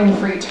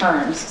jargon-free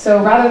terms.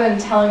 So rather than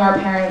telling our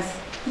parents,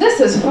 this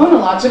is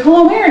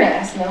phonological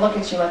awareness, and they look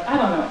at you like, I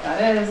don't know what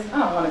that is, I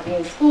don't want to be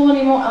in school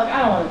anymore, like, I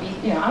don't want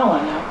to be, I don't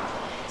want to know.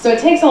 So it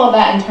takes all of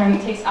that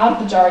and takes out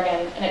the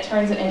jargon and it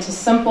turns it into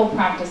simple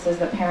practices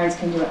that parents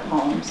can do at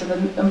home. So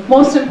the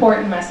most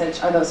important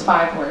message are those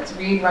 5 words: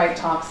 read, write,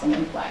 talk, sing,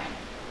 and play.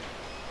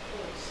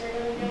 Say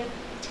that again.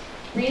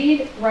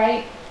 Read,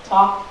 write,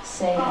 talk,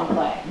 sing, and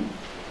play,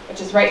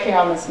 which is right here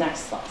on this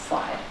next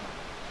slide.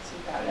 So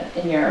you've got it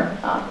in your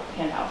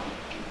handout.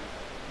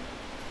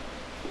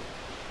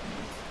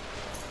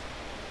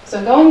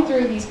 So going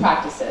through these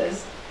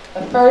practices,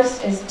 the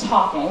first is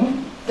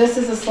talking. This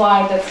is a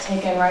slide that's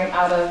taken right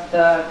out of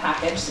the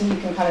package, so you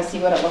can kind of see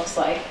what it looks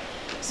like.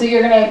 So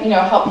you're going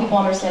to, help people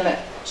understand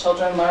that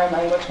children learn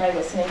language by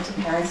listening to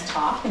parents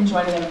talk and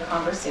joining in the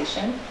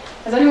conversation.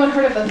 Has anyone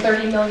heard of the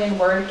 30 million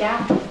word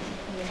gap? Have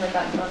you heard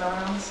that thrown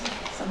around?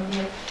 Some of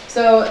you.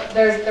 So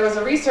there was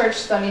a research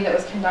study that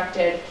was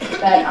conducted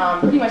that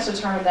pretty much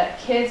determined that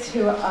kids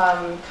who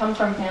come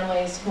from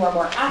families who are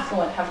more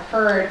affluent have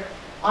heard,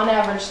 on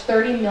average,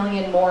 30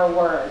 million more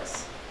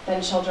words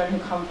than children who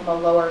come from a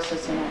lower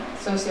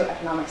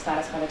socioeconomic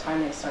status by the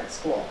time they start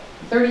school.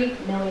 30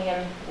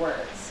 million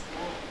words.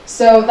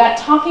 So that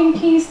talking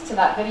piece to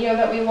that video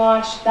that we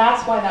watched,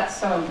 that's why that's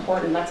so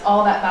important. That's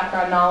all that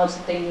background knowledge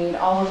that they need,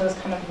 all of those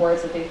kind of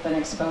words that they've been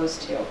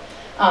exposed to.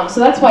 So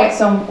that's why it's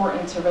so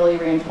important to really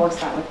reinforce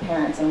that with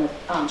parents and with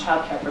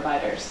child care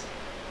providers.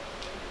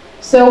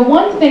 So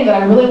one thing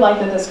that I really like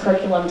that this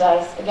curriculum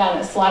does, again,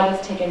 a slide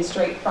that's taken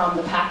straight from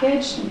the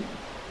package,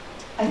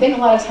 I think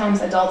a lot of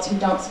times adults who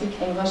don't speak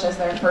English as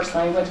their first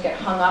language get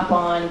hung up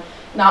on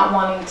not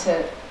wanting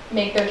to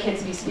make their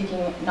kids be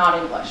speaking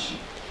not English.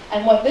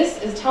 And what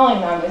this is telling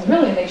them is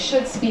really they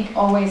should speak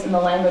always in the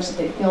language that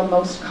they feel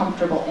most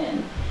comfortable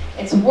in.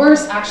 It's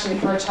worse actually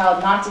for a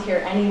child not to hear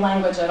any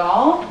language at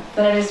all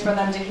than it is for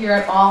them to hear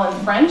it all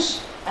in French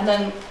and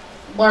then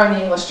learn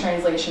the English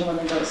translation when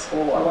they go to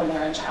school or when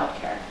they're in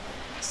childcare.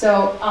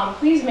 So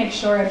please make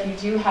sure if you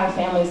do have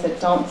families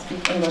that don't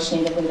speak English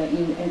natively that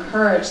you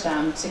encourage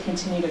them to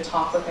continue to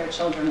talk with their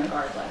children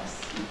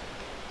regardless.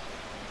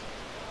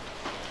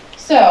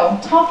 So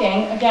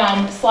talking,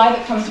 again, a slide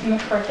that comes from the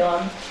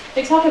curriculum,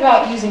 they talk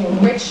about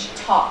using rich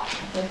talk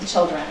with the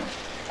children.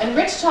 And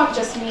rich talk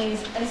just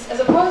means, as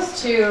opposed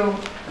to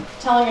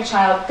telling a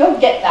child, go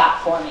get that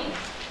for me,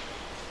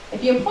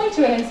 If you point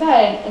to it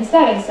instead and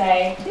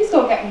say, please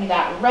go get me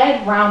that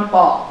red round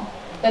ball,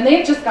 then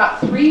they've just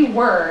got 3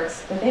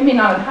 words that they may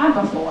not have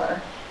had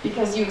before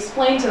because you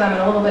explained to them in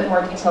a little bit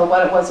more detail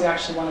what it was you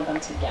actually wanted them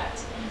to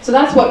get. So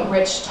that's what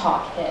rich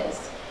talk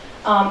is.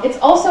 It's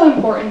also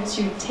important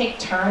to take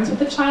turns with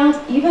the child,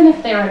 even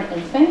if they're an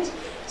infant.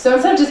 So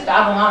instead of just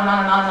babbling on and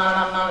on and on and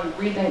on and on and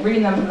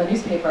reading them from the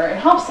newspaper, it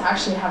helps to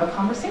actually have a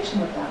conversation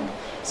with them.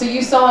 So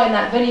you saw in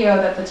that video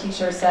that the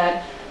teacher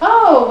said,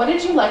 oh, what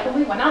did you like when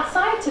we went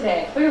outside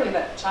today? Clearly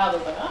that child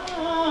was like,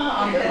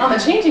 on the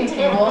changing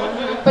table,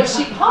 but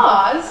she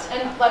paused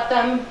and let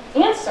them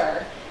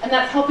answer. And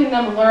that's helping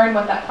them learn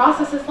what that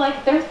process is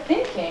like. They're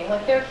thinking,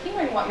 like they're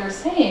hearing what you're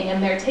saying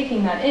and they're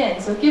taking that in.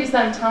 So it gives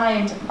them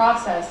time to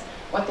process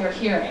what they're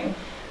hearing.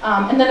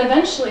 And then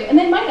eventually, and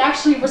they might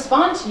actually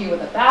respond to you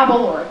with a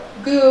babble or a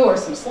goo or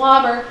some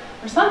slobber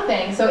or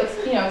something. So it's,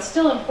 it's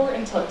still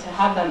important to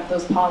have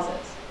those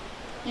pauses.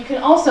 You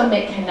can also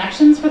make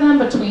connections for them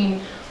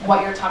between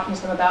what you're talking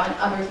to them about and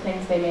other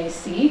things they may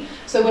see.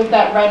 So with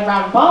that red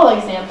round ball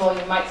example,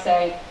 you might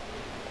say,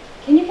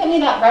 can you get me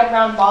that red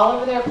round ball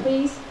over there,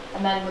 please?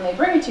 And then when they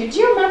bring it to you, do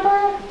you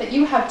remember that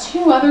you have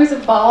 2 others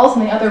of balls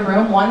in the other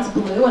room? One's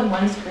blue and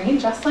one's green,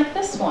 just like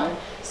this one.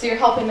 So you're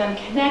helping them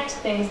connect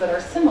things that are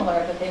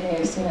similar that they may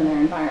have seen in their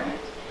environment.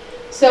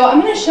 So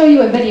I'm going to show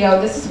you a video.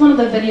 This is one of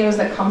the videos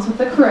that comes with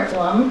the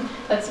curriculum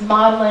that's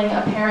modeling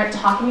a parent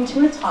talking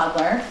to a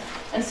toddler.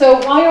 And so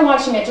while you're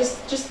watching it, just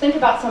think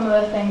about some of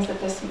the things that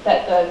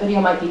the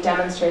video might be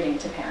demonstrating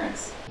to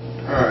parents.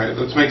 All right,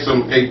 let's make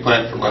some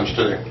eggplant for lunch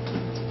today.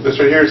 This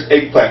right here is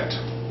eggplant.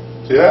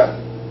 See that?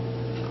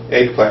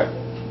 Eggplant.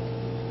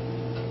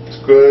 It's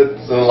good.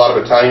 It's in a lot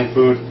of Italian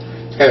food.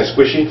 It's kind of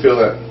squishy. Feel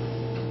that?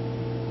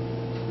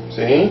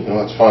 See? Oh,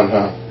 that's fun,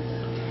 huh?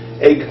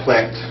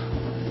 Eggplant.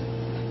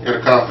 You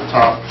gotta cut off the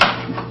top.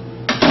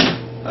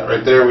 That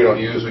right there we don't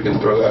use. We can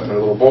throw that in a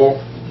little bowl.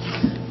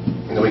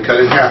 And then we cut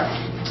it in half.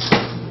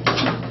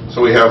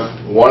 So we have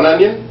 1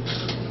 onion.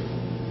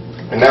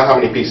 And now how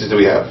many pieces do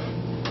we have?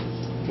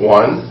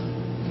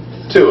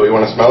 1, 2. You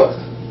want to smell it?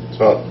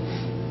 Smell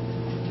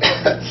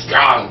it.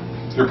 Strong.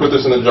 Here, put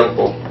this in the junk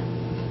bowl.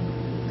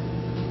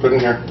 Put it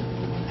in here.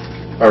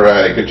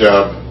 Alright, good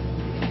job.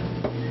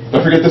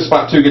 Don't forget this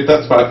spot too. Get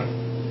that spot.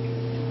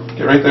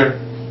 Get right there.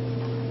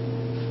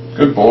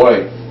 Good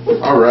boy.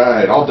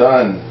 Alright, all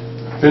done.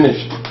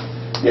 Finished.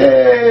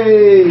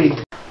 Yay!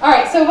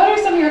 Alright, so what are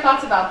some of your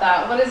thoughts about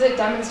that? What is it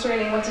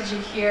demonstrating? What did you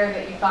hear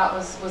that you thought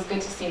was good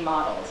to see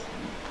modeled?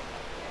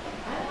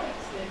 I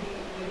liked that he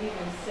would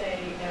even say,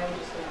 now we're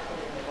just going to put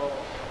it in the bowl.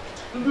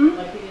 Mm-hmm.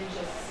 Like he didn't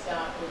just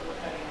stop with we're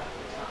cutting off the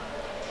top.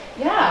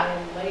 Yeah, And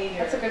then later,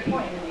 that's a good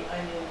point. the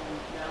onion,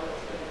 now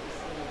let's put this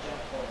in the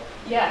junk bowl.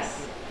 Yes,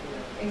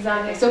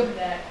 exactly. So So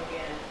that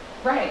again.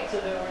 right. So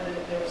there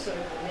was sort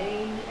of the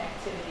main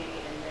activity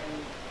and then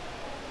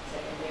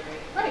secondary.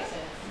 Right.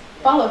 Sense.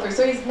 Follow through.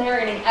 So he's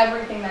narrating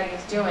everything that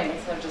he's doing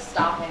instead of just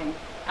stopping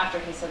after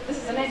he said, this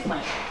is an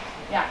eggplant.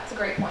 Yeah, it's a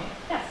great point.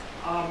 Yes?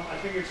 I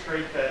think it's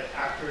great that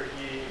after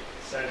he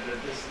said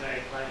that this is an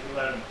eggplant, he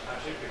let him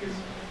touch it because,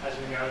 as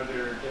we know,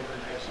 there are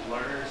different types of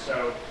learners.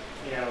 So,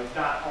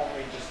 not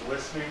only just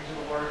listening to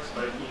the words,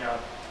 but,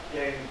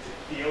 getting to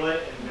feel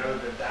it and know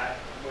that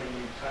when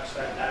you touch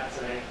that, that's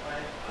an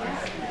eggplant. I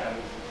think that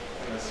was,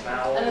 and the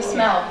smell. And the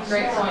smell.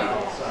 Great point.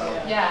 So.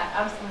 Yeah,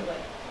 absolutely.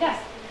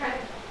 Yes? Kind of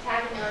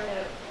tagging on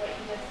to what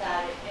you just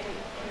said, in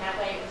that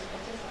way it was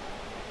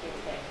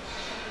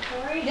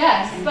participatory.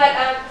 Yes. But,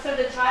 so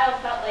the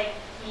child felt like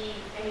he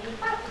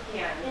clapped at the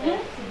end. Mhm.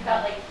 He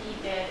felt like he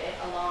did it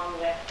along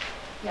with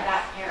Yes.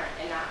 that parent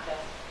and not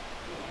just,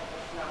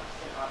 not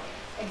just an audience.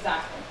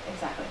 Exactly.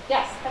 Exactly.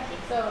 Yes, Becky.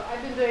 So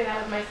I've been doing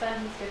that with my son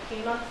who's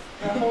 15 months,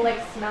 the whole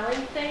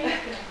smelling thing.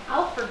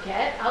 I'll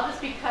forget, I'll just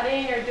be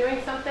cutting or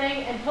doing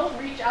something and he'll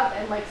reach up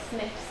and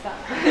sniff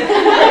stuff.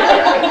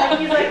 And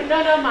he's like,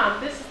 no mom,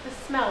 this is the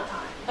smell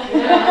time.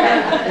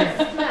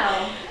 It's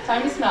smell.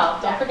 Time to smell.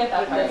 Don't forget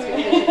that part.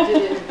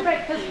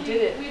 Right, because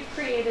we've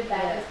created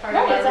that as part of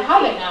Right, our it's a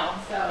habit now.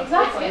 So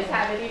Exactly. it's his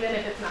habit even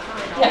if it's not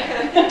mine.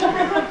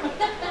 Yeah.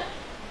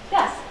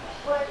 Yes.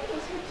 Well, I think it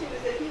was good too,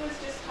 is that he was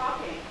just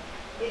talking.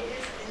 It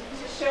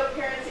just showed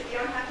parents that you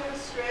don't have to have a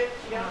script,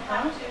 you don't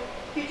have to,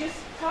 you're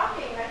just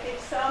talking. I think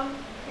some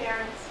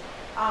parents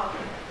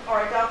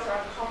or adults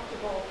are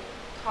uncomfortable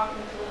talking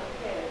to little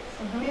kids.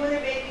 I mean, when they're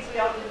babies, we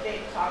all do the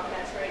baby talk, and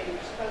that's great, and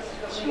you're supposed to,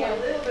 but when you get a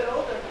little bit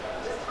older,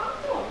 just talk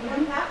to them. You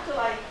don't have to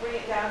bring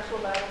it down to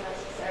a level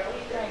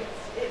necessarily.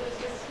 It was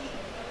just, he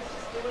was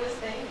just doing his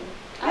thing.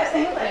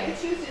 Absolutely.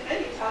 It's used in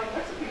many Italian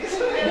recipes.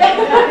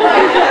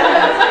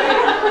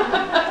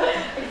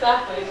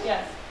 Exactly.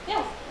 Yes.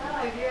 Yes.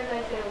 I hear and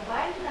I say,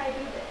 why did I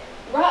do that?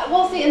 Right.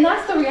 Well, see, and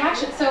that's the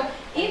reaction. So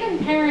even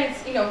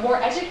parents,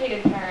 more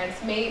educated parents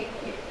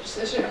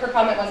her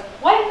comment was,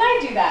 why didn't I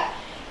do that?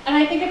 And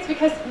I think it's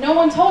because no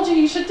one told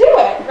you should do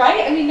it,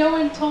 right? I mean, no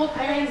one told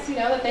parents,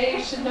 that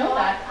they should know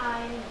that.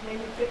 When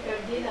you prepare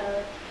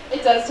dinner.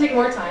 It does take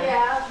more time.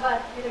 Yeah,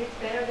 but it's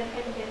better than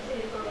having to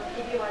sit for a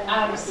video.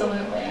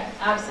 Absolutely.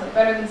 Absolutely.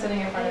 Better than sitting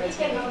in front of the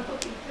TV.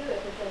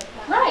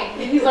 Right.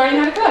 He's learning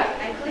how to cook.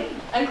 And clean.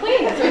 And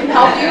clean. So he can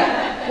help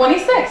you when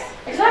he's 6.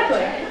 Exactly.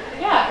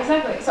 Yeah,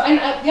 exactly. So and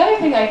the other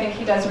thing I think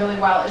he does really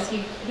well is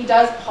he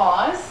does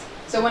pause.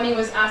 So when he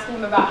was asking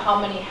him about how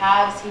many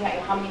halves he had,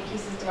 how many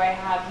pieces do I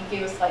have, he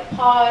gave a slight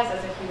pause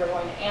as if he were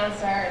going to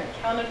answer and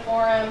counted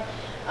for him.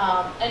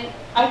 And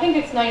I think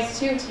it's nice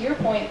too, to your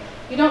point,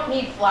 you don't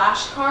need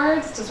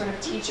flashcards to sort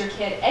of teach your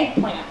kid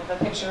eggplant with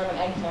a picture of an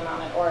eggplant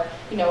on it, or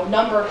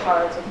number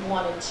cards with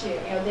 1 and 2.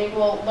 They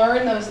will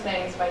learn those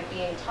things by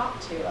being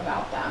talked to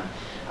about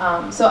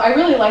them. So I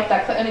really like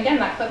that clip, and again,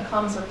 that clip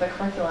comes with the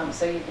curriculum,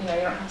 so you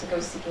don't have to go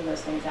seeking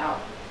those things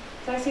out.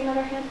 Did I see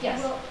another hand?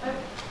 Yes. Well,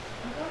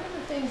 one of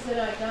the things that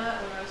I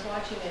got when I was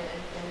watching it,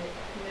 and it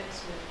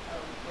connects with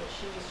what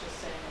she was just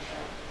saying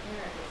about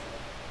parenting,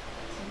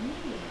 to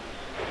me,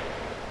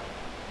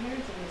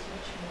 parenting is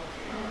much more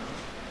fun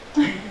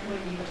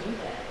when you do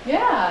that.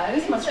 Yeah,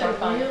 it is much more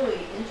fun. It's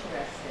really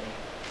interesting,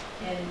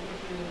 and if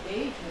you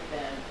engage with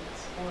them,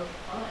 it's more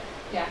fun.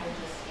 Yeah. Than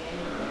just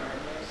standing there and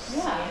they're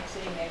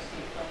sitting next to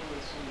you playing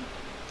with some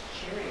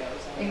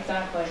Cheerios on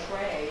exactly. a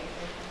tray.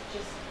 It's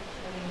just,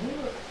 I mean, he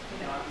was,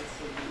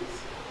 obviously he was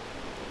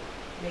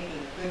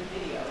making a good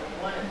video. He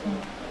wanted to,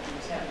 but he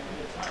was having a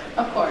good time.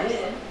 Of course. He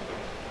did.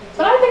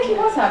 But I think he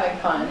was having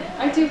fun.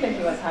 I do think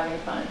he was having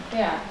fun.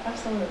 Yeah,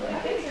 absolutely. I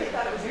think he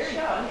thought it was very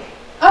funny.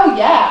 Oh,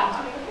 yeah.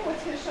 I mean,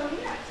 what's going to show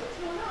next? What's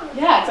going on?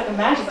 Yeah, it's like a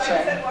magic Like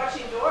trick. I said,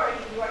 watching Dora,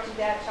 he'd be watching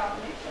Dad chop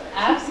meat.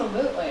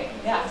 Absolutely,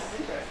 yes.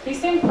 He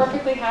seemed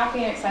perfectly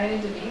happy and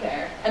excited to be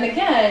there. And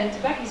again,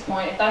 to Becky's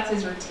point, if that's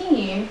his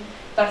routine,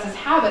 that's his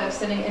habit of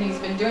sitting, and he's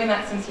been doing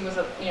that since he was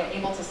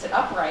able to sit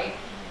upright,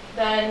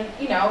 then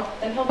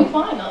then he'll be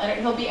fine.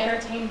 He'll be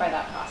entertained by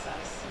that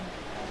process.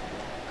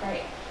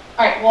 Great.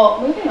 All right.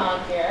 Well, moving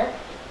on here.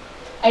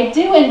 I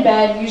do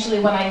embed, usually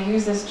when I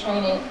use this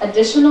training,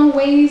 additional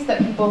ways that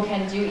people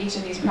can do each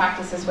of these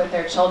practices with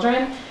their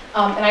children.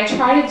 And I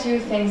try to do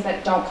things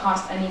that don't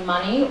cost any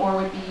money or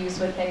would be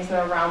used with things that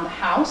are around the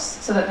house,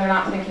 so that they're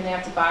not thinking they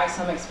have to buy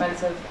some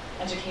expensive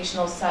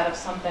educational set of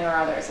something or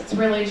others. It's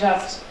really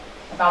just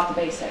about the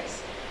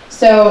basics.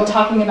 So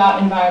talking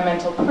about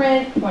environmental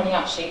print, pointing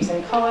out shapes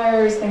and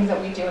colors, things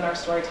that we do in our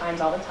story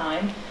times all the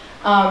time.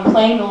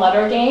 Playing the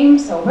letter game,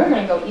 so we're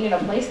going to go eat at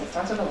a place that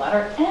starts with the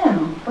letter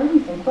M. Where do you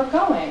think we're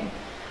going?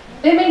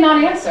 They may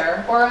not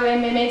answer, or they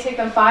may take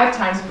them 5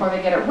 times before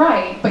they get it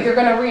right, but you're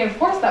going to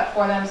reinforce that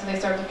for them so they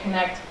start to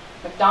connect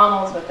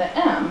McDonald's with the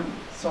M,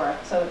 sort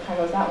of, so it kind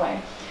of goes that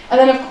way. And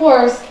then, of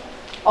course,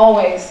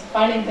 always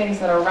finding things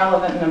that are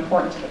relevant and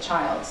important to the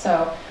child.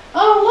 So,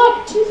 oh,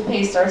 look,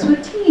 toothpaste starts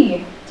with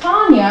T.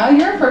 Tanya,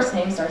 your first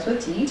name starts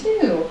with T,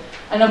 too.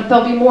 And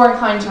they'll be more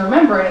inclined to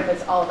remember it if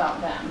it's all about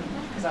them,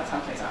 because that's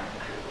how kids are.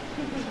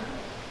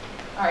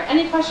 All right,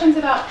 any questions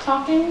about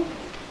talking?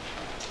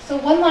 So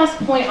one last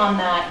point on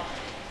that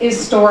is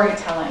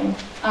storytelling.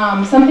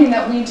 Something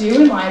that we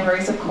do in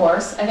libraries, of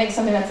course. I think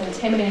something that's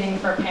intimidating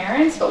for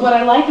parents, but what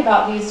I like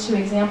about these 2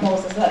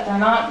 examples is that they're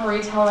not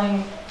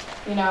retelling,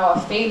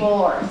 a fable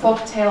or a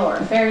folk tale or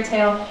a fairy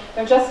tale.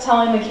 They're just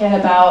telling the kid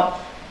about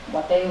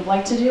what they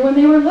liked to do when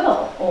they were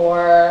little,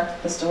 or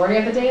the story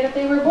of the day that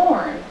they were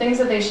born. Things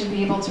that they should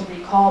be able to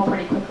recall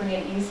pretty quickly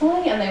and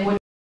easily, and they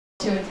wouldn't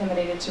be too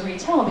intimidated to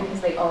retell because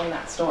they own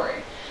that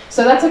story.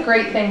 So that's a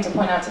great thing to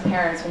point out to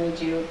parents when you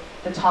do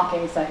the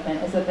talking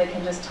segment, is that they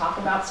can just talk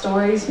about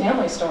stories,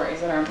 family stories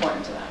that are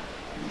important to them.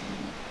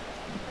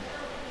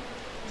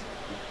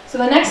 So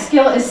the next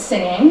skill is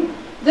singing.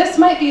 This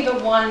might be the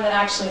one that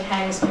actually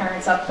hangs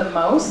parents up the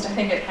most. I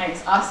think it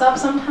hangs us up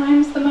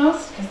sometimes the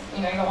most, because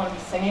you don't want to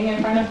be singing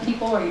in front of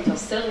people, or you feel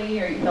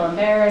silly, or you feel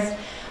embarrassed.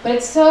 But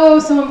it's so,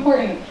 so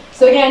important.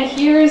 So again,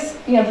 here's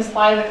the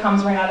slide that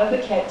comes right out of the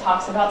kit,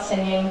 talks about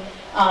singing,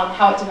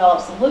 how it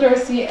develops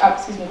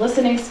the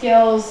listening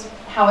skills,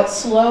 how it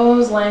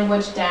slows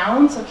language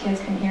down so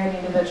kids can hear the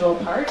individual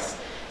parts.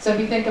 So if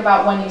you think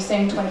about when you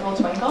sing Twinkle,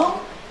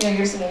 Twinkle,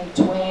 you're singing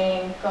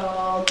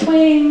twinkle,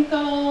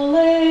 twinkle,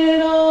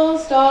 little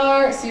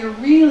star. So you're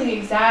really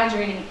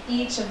exaggerating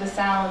each of the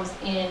sounds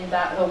in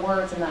the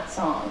words in that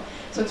song.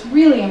 So it's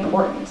really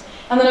important.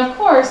 And then of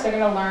course, they're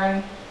gonna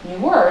learn new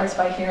words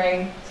by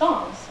hearing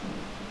songs.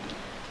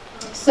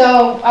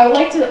 So I would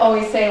like to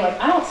always say,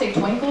 I don't say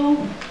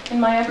twinkle in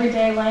my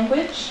everyday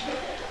language.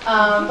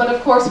 But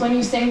of course, when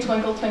you sing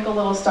Twinkle, Twinkle,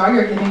 Little Star,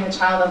 you're giving the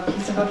child a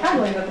piece of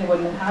vocabulary that they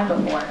wouldn't have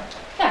had before.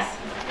 Yes?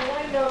 Well,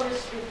 I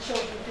notice with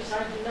children, because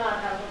I do not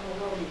have a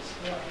melodious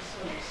voice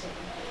when I sing.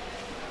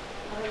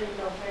 I don't even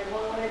know very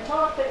well when I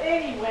talk, but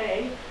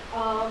anyway,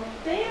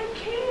 they don't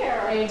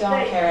care. They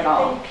don't care at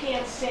all. They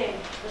can't sing.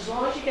 As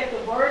long as you get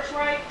the words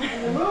right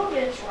and the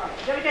movements right.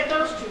 You gotta get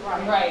those 2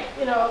 right. Right.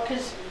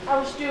 Because I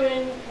was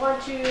doing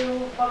 1,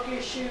 2, buckle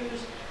your shoes,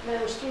 and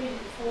then it was 3,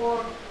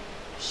 4,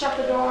 shut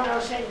the door, and I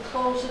was saying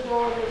close the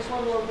door, and this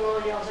one little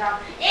girl yells out,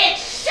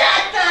 "It's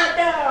shut the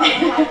door!"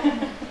 I'm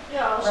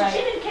like, so right. she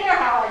didn't care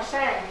how I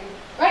sang.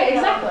 Right,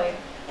 exactly.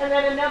 And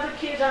then another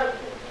kid, I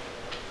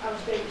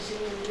was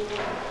babysitting, and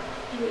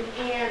we were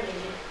doing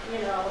Annie,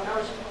 and I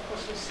was, of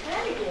course, Miss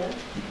Hannigan,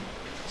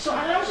 So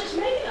and I was just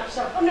making up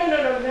stuff. Oh no, you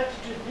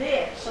have to do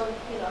this. So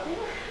they don't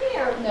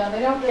care. No,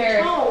 they don't the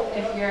care tone.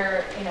 if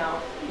you're,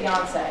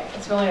 Beyonce.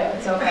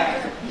 It's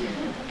okay.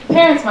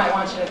 Parents might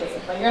want you to be,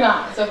 but you're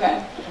not. It's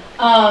okay.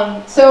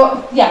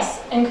 So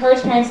yes,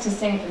 encourage parents to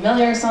sing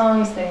familiar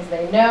songs, things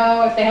they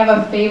know. If they have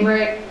a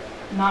favorite,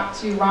 not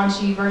too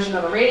raunchy version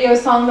of a radio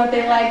song that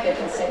they like, they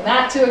can sing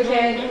that to a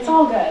kid. It's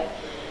all good.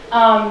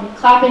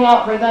 Clapping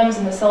out rhythms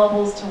and the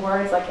syllables to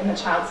words, like in the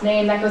child's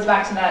name. That goes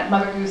back to that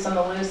Mother Goose on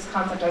the Loose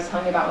concept I was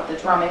telling you about with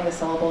the drumming, the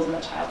syllables in the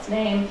child's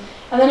name.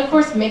 And then, of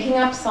course, making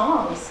up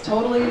songs.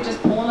 Totally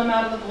just pulling them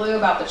out of the blue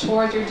about the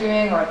chores you're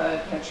doing or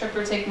the trip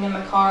you're taking in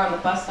the car, on the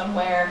bus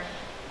somewhere.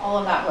 All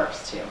of that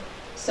works, too.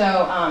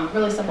 So,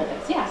 really simple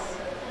things. Yes?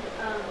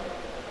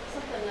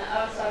 Something that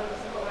I was talking to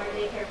some of our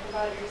daycare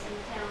providers in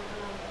town,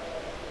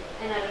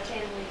 and at a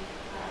family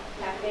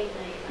cafe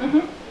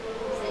night.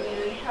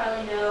 You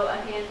probably know a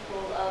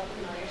handful of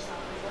familiar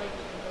songs like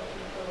Jingle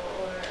Jingle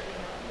or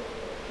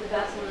the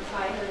best one is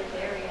High Hooded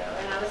Dario.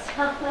 And I was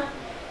telling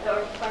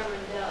or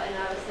Farmer Bill, and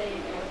I was saying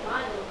with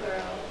my little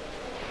girl,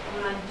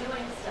 when I'm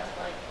doing stuff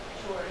like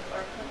chores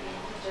or cooking,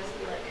 to just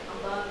be like,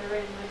 I'm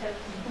buttering my toast,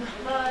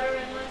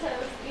 buttering my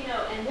toast,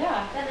 and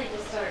then they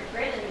just start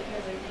grinning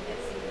because they think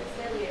it seems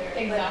sillier.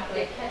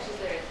 Exactly. But it catches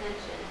their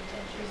attention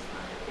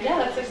and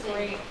that's a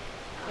great.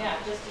 Yeah.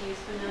 Just to use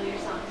familiar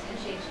songs and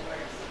change the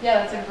words.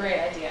 Yeah, that's a great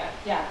idea.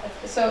 Yeah,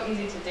 it's so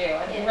easy to do.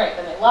 And you're right,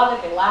 then they love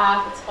it, they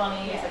laugh, it's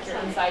funny, it's like your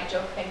inside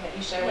joke thing that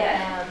you share with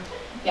them.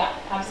 Yeah,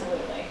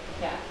 absolutely.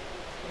 Yeah.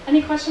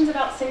 Any questions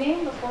about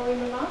singing before we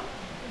move on?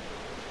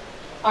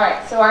 All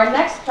right, so our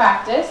next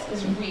practice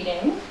is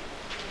reading.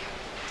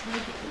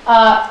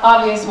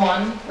 Obvious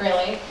one,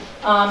 really.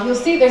 You'll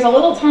see there's a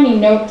little tiny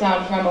note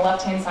down here on the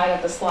left-hand side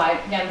of the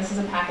slide. Again, this is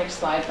a package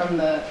slide from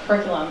the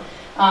curriculum.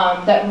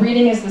 That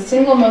reading is the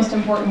single most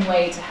important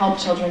way to help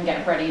children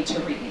get ready to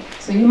read.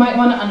 So you might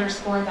want to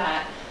underscore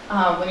that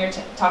when you're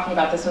talking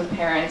about this with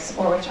parents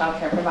or with child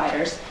care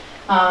providers.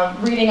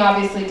 Reading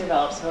obviously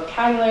develops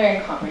vocabulary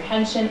and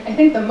comprehension. I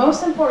think the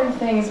most important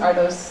things are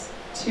those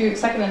two,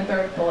 second and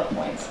third bullet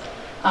points.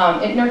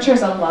 It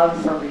nurtures a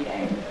love for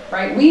reading,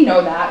 right? We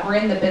know that, we're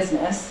in the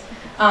business,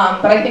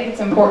 but I think it's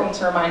important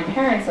to remind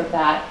parents of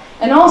that.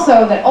 And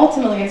also that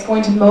ultimately it's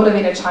going to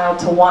motivate a child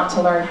to want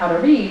to learn how to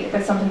read if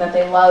it's something that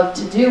they love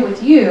to do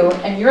with you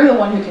and you're the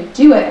one who can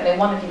do it and they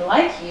want to be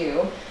like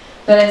you,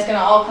 then it's going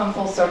to all come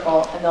full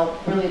circle and they'll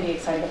really be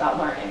excited about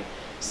learning.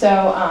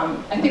 So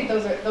I think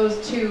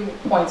those 2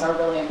 points are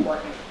really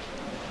important.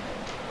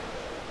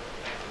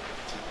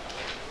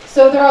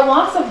 So there are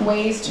lots of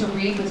ways to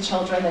read with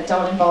children that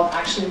don't involve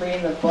actually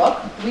reading the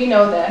book. We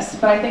know this,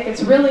 but I think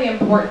it's really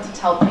important to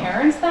tell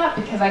parents that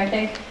because I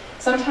think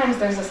sometimes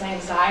there's this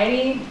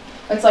anxiety.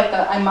 It's like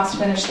the I must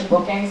finish the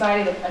book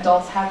anxiety, like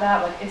adults have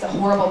that, like it's a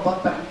horrible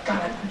book, but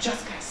I'm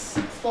just gonna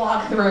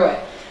slog through it,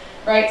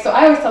 right? So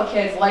I always tell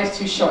kids, life's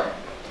too short.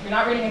 If you're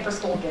not reading it for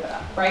school, give it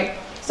up, right?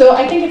 So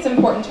I think it's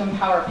important to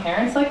empower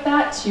parents like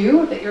that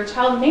too, that your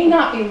child may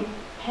not be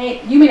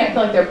you may not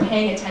feel like they're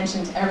paying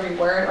attention to every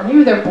word, or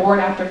maybe they're bored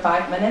after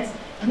 5 minutes,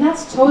 and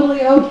that's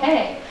totally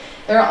okay.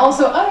 There are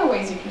also other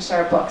ways you can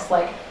share books,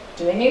 like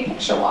doing a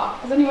picture walk.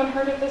 Has anyone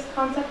heard of this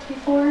concept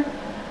before?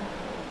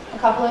 A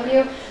couple of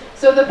you?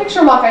 So the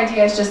picture walk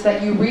idea is just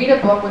that you read a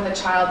book with a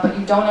child, but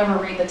you don't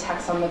ever read the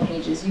text on the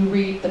pages. You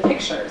read the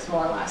pictures,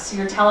 more or less. So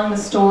you're telling the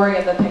story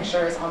of the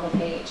pictures on the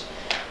page.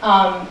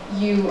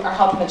 You are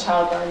helping the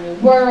child learn new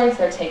words.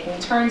 They're taking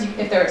turns.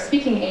 If they're at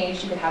speaking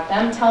age, you could have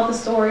them tell the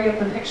story of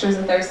the pictures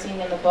that they're seeing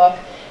in the book.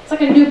 It's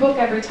like a new book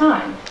every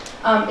time.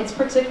 It's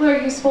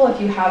particularly useful if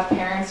you have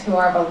parents who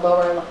are of a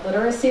lower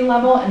literacy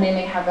level and they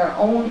may have their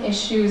own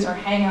issues or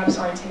hang-ups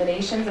or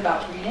intimidations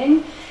about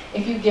reading.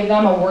 If you give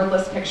them a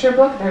wordless picture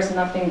book, there's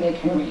nothing they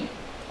can read.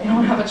 They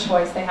don't have a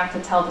choice. They have to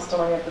tell the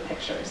story of the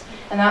pictures.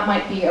 And that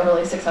might be a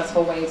really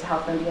successful way to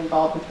help them be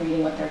involved with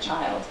reading with their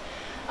child.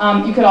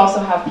 You could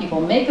also have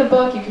people make a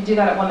book. You could do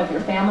that at one of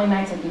your family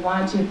nights if you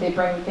wanted to. If they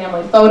bring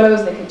family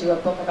photos, they could do a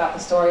book about the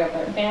story of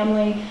their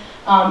family.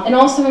 And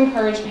also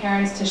encourage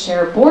parents to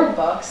share board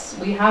books.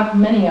 We have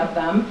many of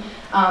them.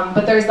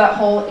 But there's that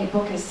whole, a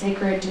book is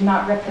sacred, do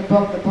not rip the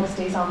book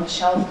stays on the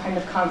shelf kind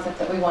of concept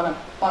that we want to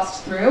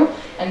bust through.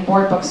 And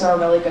board books are a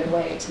really good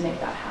way to make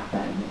that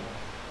happen.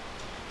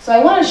 So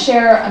I want to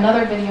share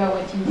another video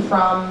with you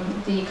from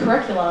the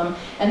curriculum.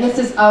 And this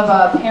is of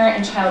a parent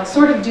and child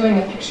sort of doing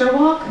a picture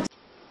walk.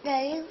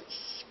 The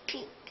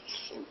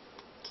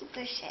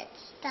keeper said,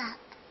 stop.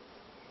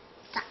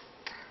 Stop.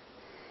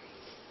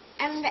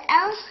 And the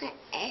elephant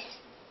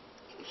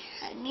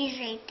he's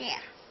right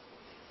there.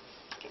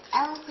 The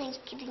elephant's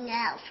getting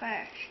out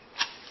first.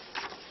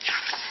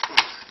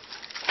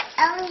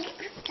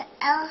 The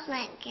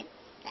elephant gets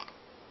that.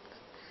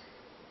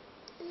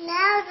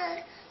 Now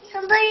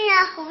somebody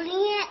not holding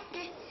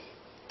it.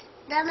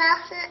 The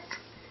mouse.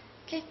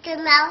 Did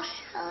the mouse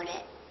hold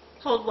it?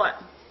 Hold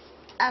what?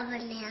 A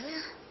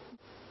banana.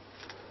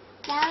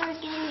 Now we're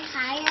getting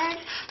tired.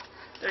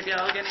 They're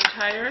all getting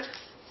tired?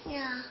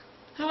 Yeah.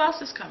 Who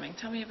else is coming?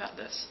 Tell me about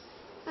this.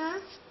 Huh?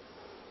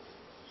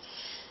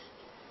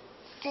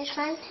 This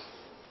one?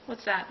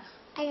 What's that?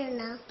 I don't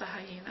know. The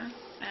hyena.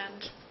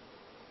 And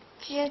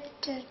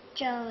Just a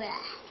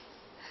giraffe.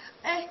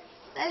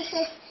 This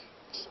is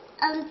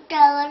the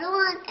little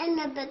one and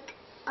the big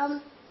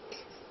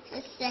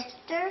his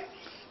sister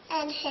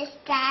and his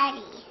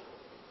daddy.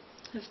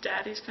 his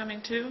daddy's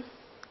coming too?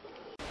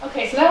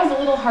 Okay, so that was a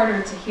little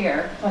harder to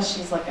hear, plus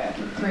she's like a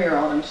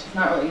 3-year-old and she's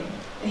not really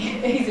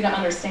easy to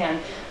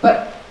understand.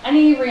 But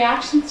any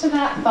reactions to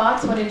that?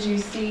 Thoughts? What did you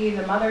see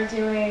the mother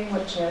doing?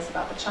 What did you notice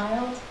about the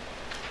child?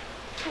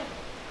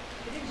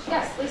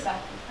 Yes, Lisa.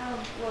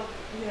 Well,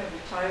 you know,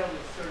 the child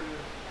is sort of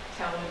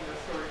telling the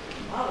story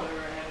to the mother,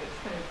 and it's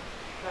kind of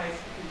nice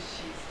because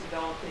she's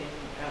developing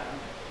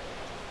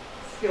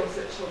skills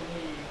that she'll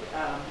need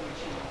when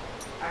she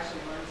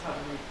actually learns how to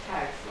read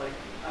text, like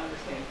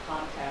understand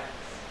context.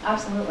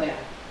 Absolutely.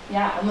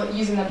 Yeah, and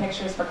using the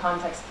pictures for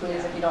context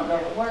clues if you don't know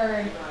the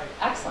word. Right.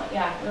 Excellent.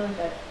 Yeah, really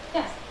good.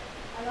 Yes.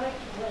 I like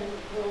when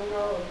little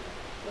Noah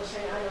was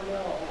saying, I don't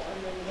know,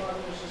 and then the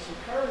mother was just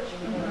encouraging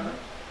her.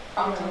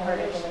 Prompting her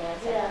to give an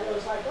answer. Yeah, and it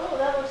was like, oh,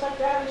 that looks like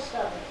Daddy's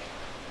stomach.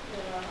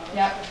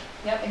 Yep,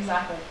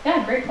 exactly.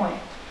 Yeah, great point.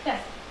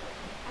 Yes.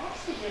 I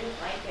actually didn't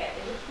like it.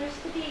 It was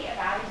supposed to be a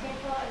bad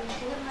example. I mean,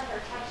 she would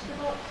never touch the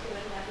book. She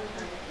would never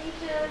turn the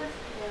pages.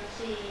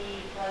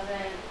 She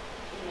wasn't,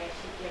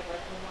 she'd give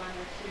like a 1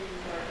 or 2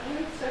 word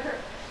answer.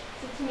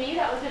 So to me,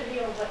 that was a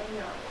video of what,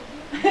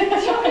 but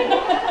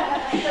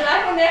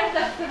I don't know if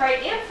that's the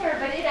right answer,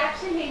 but it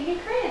actually made me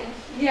cringe.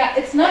 Yeah,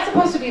 it's not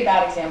supposed to be a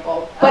bad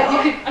example, but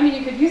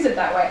you could use it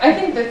that way. I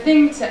think the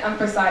thing to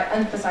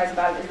emphasize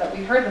about it is that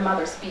we heard the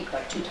mother speak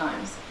like 2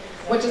 times,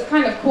 which is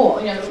kind of cool.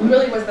 It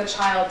really was the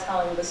child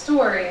telling the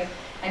story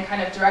and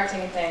kind of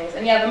directing things.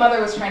 And yeah, the mother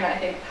was trying to, I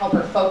think, help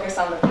her focus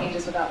on the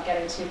pages without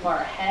getting too far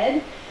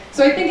ahead.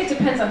 So I think it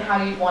depends on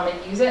how you'd want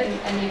to use it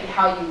and maybe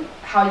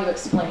how you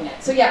explain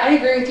it. So yeah, I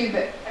agree with you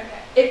that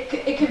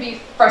it could be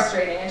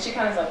frustrating, and she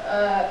kind of is like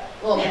a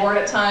little bored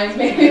at times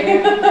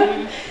maybe.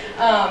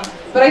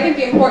 But I think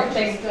the important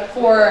thing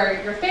for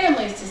your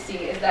families to see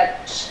is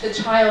that the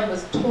child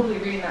was totally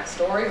reading that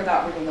story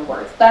without reading the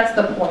words. That's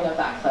the point of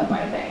that clip,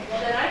 I think.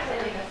 Well, then I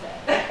clearly missed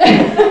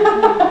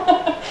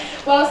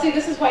it. Well, see,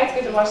 this is why it's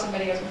good to watch the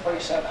videos before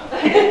you show them.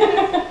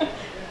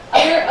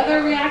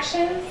 Other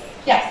reactions?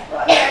 Yes.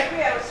 Well, I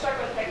agree. I was struck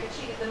with the fact that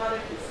the mother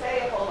could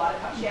say a whole lot.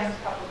 She asked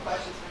a couple of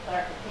questions for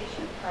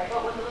clarification. Right.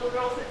 But when the little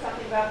girl said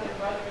something about their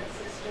brother and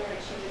sister, and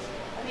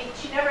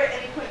she never at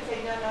any point said,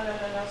 no,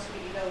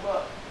 sweetie,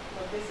 look,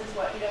 this is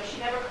what, she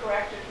never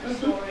corrected her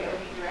story or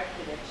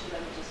redirected it. She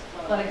let it just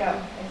flow. Let it go,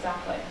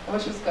 exactly.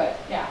 Which was good.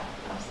 Yeah,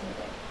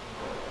 absolutely.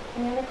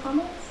 Any other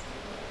comments?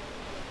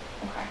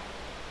 Okay.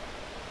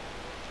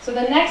 So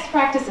the next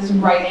practice is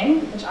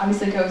writing, which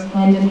obviously goes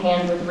hand in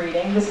hand with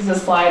reading. This is a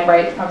slide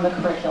right from the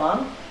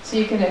curriculum, so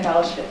you can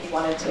embellish it if you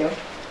wanted to.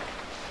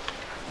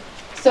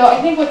 So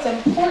I think what's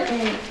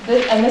important,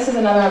 and this is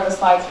another of the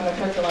slides from the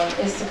curriculum,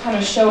 is to kind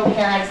of show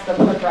parents the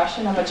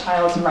progression of a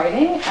child's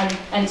writing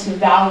and to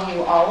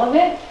value all of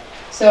it.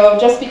 So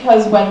just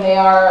because when they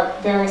are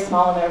very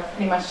small and they're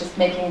pretty much just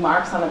making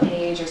marks on a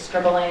page or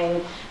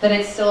scribbling, that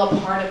it's still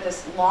a part of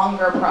this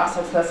longer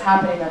process that's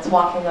happening that's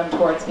walking them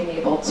towards being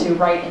able to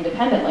write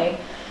independently.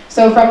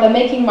 So from the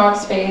making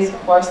marks phase, of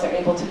course, they're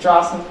able to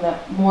draw something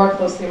that more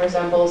closely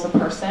resembles a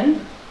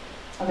person,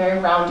 a very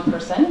round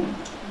person.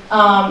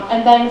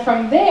 And then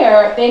from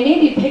there, they may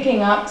be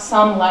picking up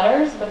some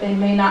letters, but they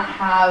may not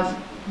have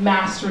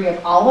mastery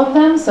of all of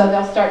them, so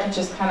they'll start to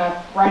just kind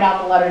of write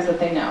out the letters that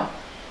they know.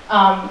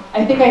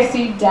 I think I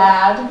see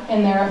dad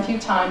in there a few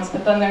times,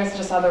 but then there's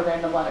just other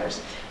random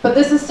letters. But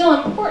this is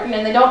still important,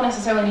 and they don't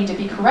necessarily need to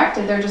be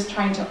corrected. They're just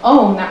trying to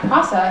own that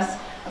process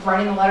of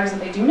writing the letters that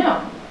they do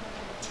know.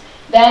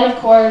 Then, of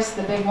course,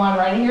 the big one,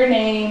 writing your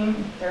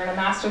name. They're going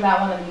to master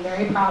that one and be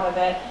very proud of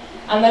it.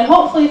 And then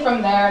hopefully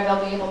from there,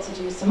 they'll be able to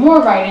do some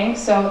more writing.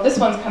 So this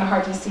one's kind of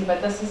hard to see,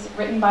 but this is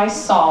written by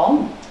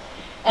Saul.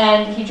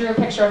 And he drew a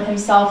picture of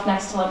himself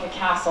next to like a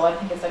castle. I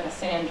think it's like a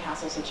sand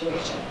castle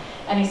situation.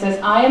 And he says,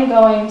 I am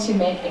going to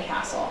make a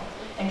castle.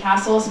 And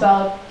castle is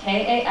spelled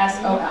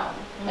K-A-S-O-L.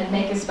 And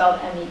make is spelled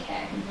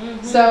M-E-K.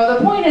 So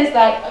the point is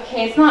that,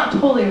 okay, it's not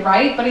totally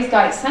right, but he's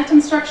got his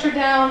sentence structure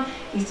down.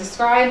 He's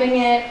describing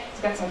it.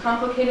 He's got some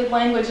complicated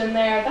language in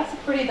there. That's a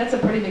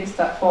pretty big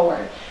step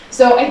forward.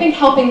 So I think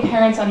helping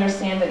parents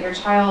understand that your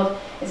child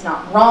is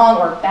not wrong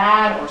or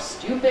bad or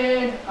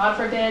stupid, God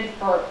forbid,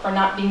 for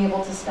not being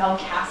able to spell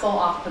castle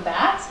off the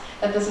bat,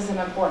 that this is an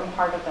important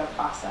part of their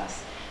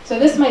process. So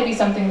this might be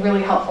something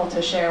really helpful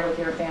to share with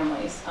your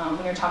families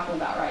when you're talking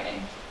about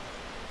writing.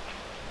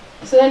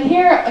 So then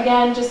here,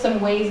 again, just some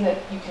ways that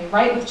you can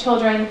write with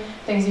children,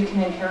 things you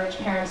can encourage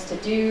parents to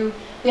do.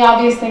 The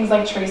obvious things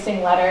like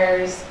tracing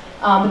letters,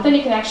 but then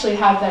you can actually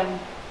have them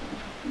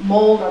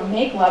mold or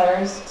make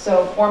letters,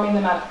 so forming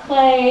them out of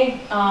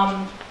clay,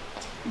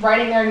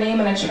 writing their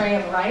name in a tray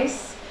of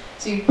rice.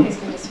 So you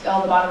basically just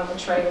fill the bottom of the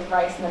tray with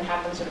rice and then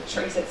have them sort of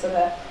trace it so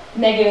the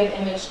negative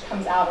image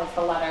comes out as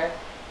the letter.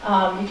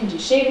 You can do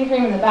shaving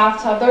cream in the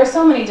bathtub. There are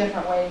so many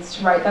different ways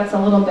to write. That's a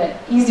little bit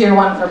easier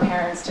one for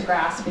parents to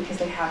grasp because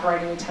they have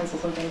writing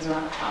utensils and things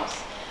around the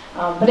house.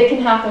 But it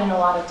can happen in a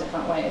lot of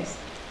different ways.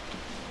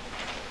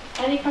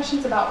 Any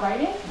questions about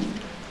writing?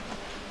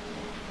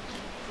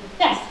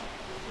 Yes?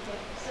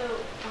 So,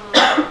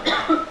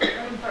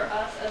 for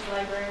us as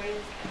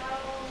librarians, how,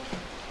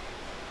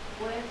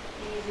 with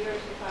the 0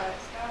 to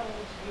 5s, how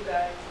would you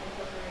guys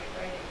incorporate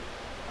writing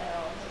at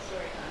all into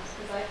story times?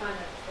 Because I find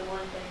that's the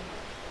one thing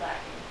that's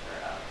lacking for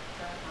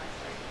my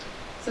story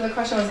time. So the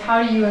question was,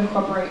 how do you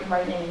incorporate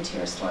writing into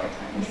your story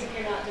times? If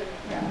you're not doing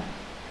Yeah.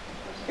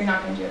 If you're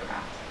not going to do a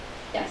craft.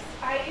 Yes?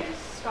 I use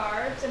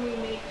scarves and we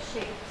make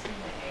shapes in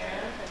the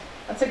air.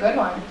 That's a good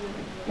one.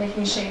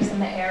 Making shapes in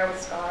the air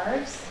with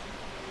scarves.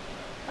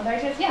 Other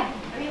ideas? Yeah.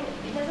 I mean,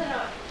 because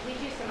we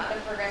do some other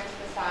programs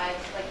besides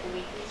like the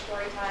weekly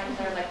story times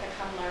or like the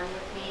Come Learn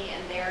With Me,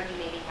 and there you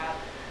maybe have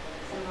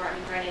some more, I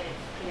mean, granted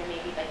it's,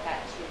 maybe like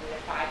that 2 to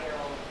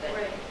 5-year-old, but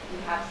you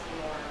have some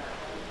more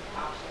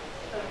options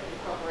to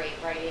incorporate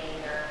writing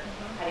or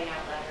cutting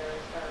out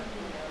letters or,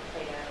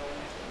 Play-Doh and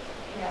that sort of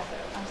thing. Yeah, So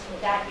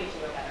absolutely. that gives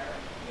you a better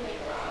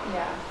flavor.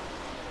 Yeah.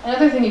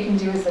 Another thing you can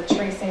do is the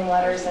tracing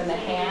letters in the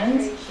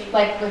hand,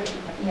 like with,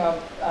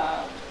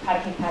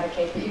 pat a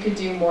cake, but you could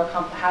do more,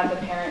 have the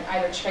parent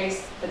either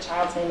trace the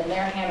child's name in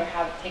their hand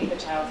or take the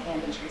child's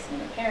hand and trace it in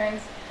the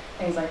parents,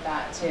 things like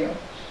that too.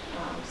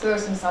 So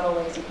there's some subtle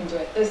ways you can do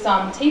it. This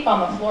tape on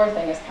the floor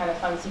thing is kind of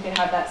fun, so you can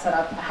have that set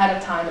up ahead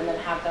of time and then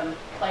have them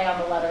play on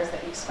the letters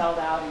that you've spelled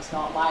out. You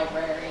spell out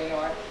library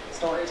or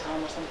story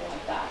time or something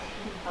like that.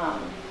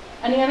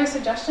 Any other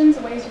suggestions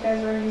of ways you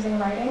guys are using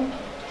writing?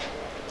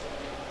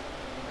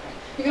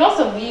 You can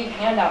also leave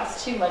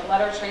handouts too, like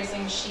letter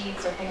tracing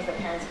sheets or things that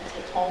parents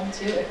can take home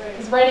too.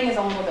 Because writing is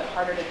a little bit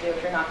harder to do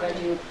if you're not going to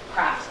do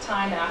craft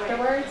time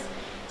afterwards,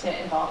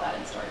 to involve that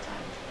in story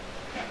time.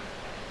 Yeah.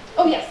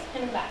 Oh yes,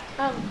 in the back.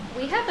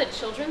 We have a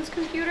children's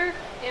computer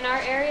in our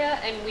area,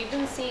 and we've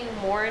been seeing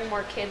more and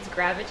more kids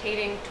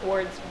gravitating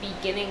towards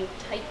beginning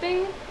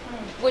typing.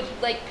 Would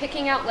like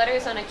picking out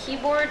letters on a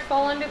keyboard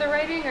fall under the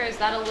writing, or is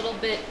that a little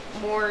bit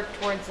more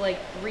towards like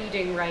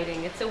reading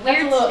writing? It's a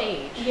weird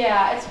stage.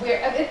 Yeah, it's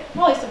weird. It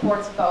probably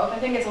supports both. I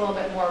think it's a little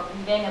bit more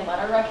reading and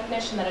letter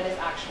recognition than it is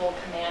actual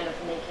command of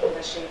making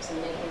the shapes and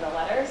making the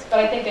letters. But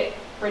I think it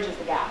bridges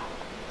the gap,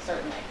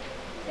 certainly.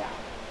 Yeah.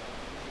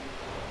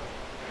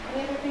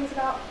 Any other things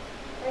about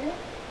writing?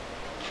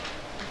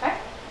 Okay.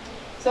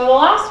 So the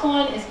last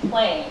one is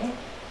playing.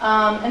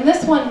 And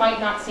this one might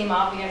not seem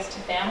obvious to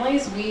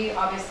families. We've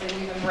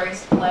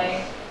embraced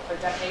play for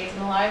decades in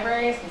the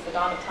library, since the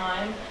dawn of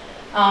time.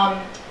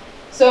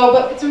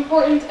 But it's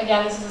important,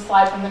 again, this is a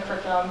slide from the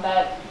curriculum,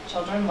 that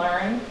children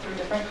learn through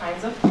different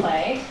kinds of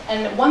play.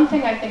 And one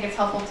thing I think it's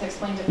helpful to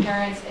explain to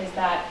parents is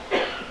that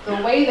the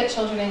way that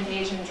children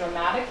engage in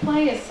dramatic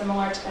play is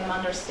similar to them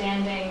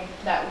understanding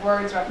that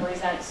words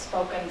represent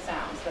spoken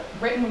sounds, that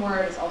written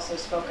word is also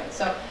spoken.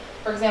 So,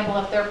 for example,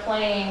 if they're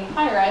playing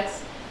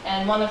pirates,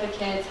 and one of the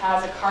kids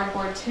has a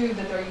cardboard tube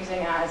that they're using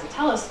as a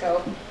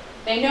telescope,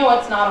 they know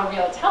it's not a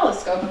real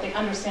telescope, but they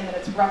understand that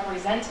it's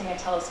representing a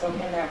telescope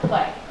in their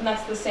play. And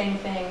that's the same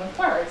thing with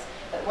words,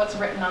 that what's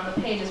written on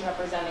the page is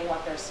representing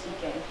what they're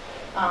speaking.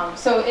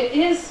 So it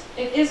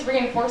is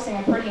reinforcing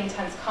a pretty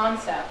intense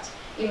concept,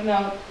 even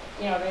though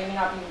they may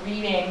not be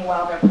reading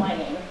while they're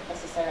playing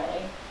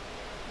necessarily.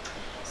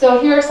 So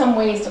here are some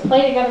ways to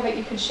play together that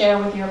you could share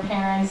with your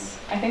parents.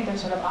 I think they're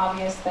sort of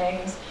obvious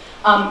things.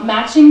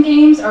 Matching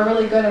games are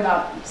really good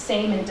about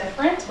same and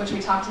different, which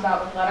we talked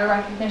about with letter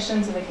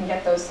recognition, so they can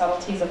get those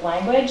subtleties of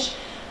language.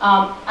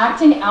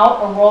 Acting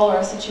out a role or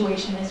a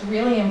situation is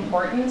really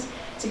important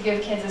to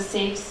give kids a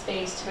safe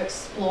space to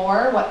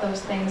explore what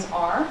those things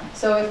are.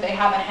 So if they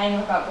have a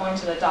hang about going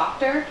to the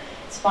doctor,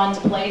 it's fun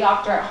to play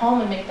doctor at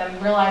home and make them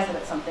realize that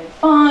it's something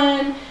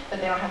fun,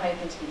 that they don't have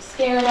anything to be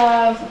scared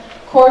of.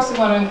 Of course, we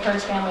want to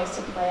encourage families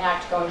to play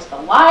act going to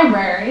the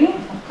library,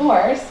 of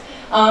course.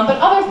 But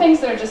other things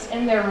that are just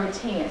in their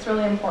routine, it's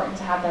really important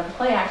to have them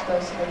play act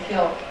those so they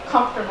feel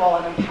comfortable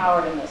and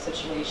empowered in those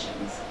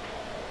situations.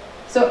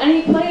 So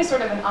play is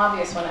sort of an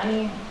obvious one.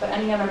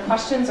 Any other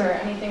questions or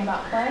anything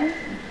about play?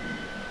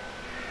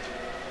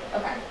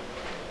 Okay.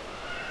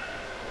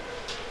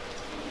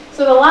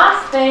 So the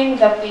last thing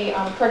that the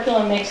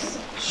curriculum makes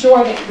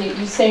sure that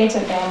you say to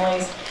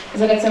families is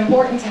that it's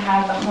important to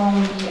have the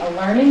home be a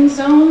learning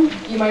zone.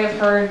 You might have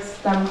heard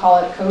them call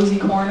it cozy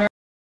corner.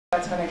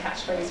 That's been a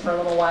catchphrase for a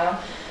little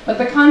while. But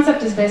the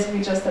concept is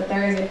basically just that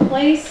there is a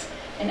place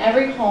in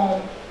every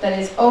home that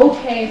is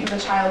okay for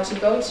the child to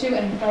go to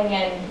and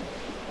play in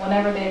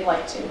whenever they'd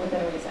like to,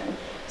 within reason.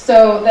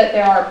 So that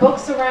there are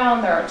books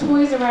around, there are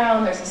toys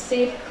around, there's a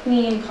safe,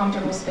 clean,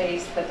 comfortable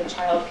space that the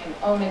child can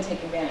own and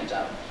take advantage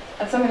of.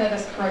 That's something that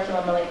this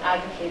curriculum really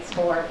advocates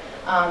for,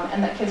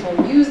 and that kids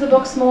will use the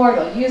books more,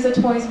 they'll use the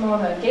toys more,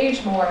 they'll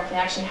engage more if they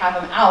actually have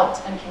them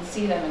out and can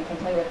see them and can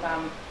play with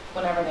them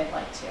whenever they'd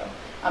like to.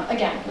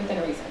 Again,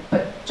 within reason,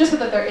 but just so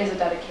that there is a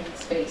dedicated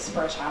space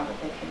for a child that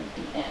they can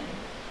be in.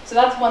 So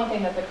that's one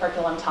thing that the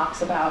curriculum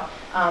talks about.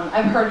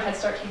 I've heard Head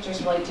Start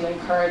teachers really do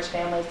encourage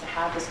families to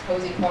have this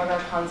cozy corner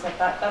concept.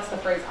 That's the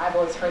phrase I've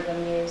always heard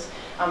them use.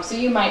 So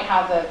you might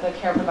have the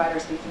care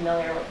providers be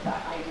familiar with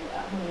that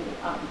idea when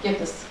you give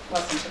this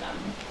lesson to them.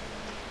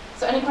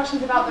 So any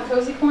questions about the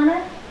cozy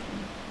corner?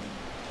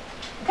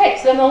 Okay,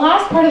 so then the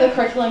last part of the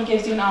curriculum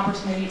gives you an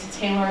opportunity to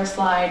tailor a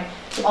slide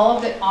to all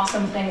of the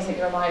awesome things that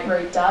your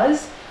library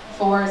does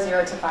for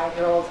 0 to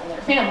 5-year-olds and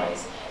their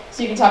families.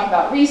 So you can talk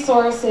about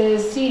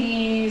resources,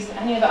 CDs,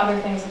 any of the other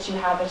things that you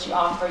have that you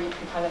offer. You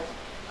can kind of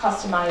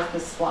customize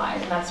this slide,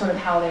 and that's sort of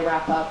how they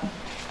wrap up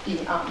the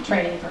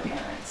training for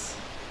parents.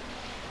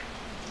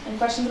 Any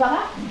questions about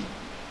that?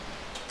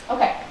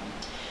 Okay,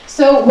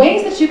 so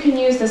ways that you can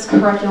use this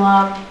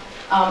curriculum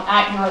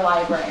at your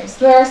library.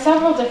 So there are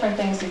several different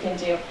things you can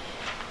do.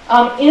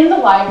 In the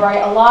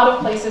library, a lot of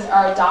places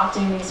are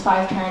adopting these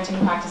 5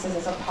 parenting practices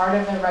as a part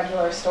of their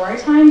regular story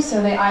time.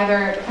 So they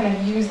either kind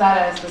of use that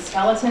as the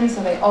skeleton,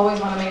 so they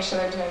always want to make sure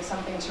they're doing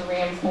something to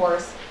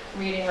reinforce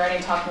reading,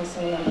 writing, talking,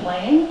 singing, and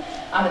playing.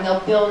 And they'll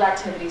build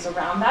activities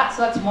around that.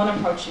 So that's one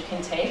approach you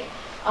can take.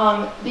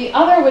 The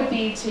other would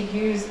be to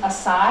use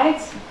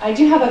asides. I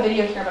do have a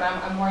video here, but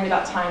I'm worried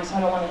about time, so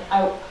I don't want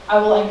to. I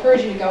will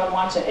encourage you to go and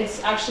watch it.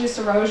 It's actually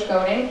Saroj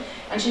Goding,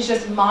 and she's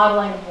just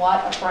modeling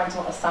what a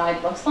parental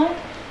aside looks like.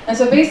 And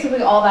so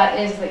basically all that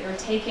is that you're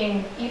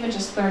taking even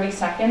just 30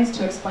 seconds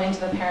to explain to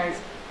the parents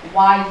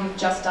why you've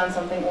just done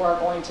something or are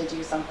going to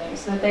do something,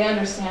 so that they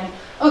understand,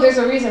 oh, there's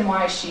a reason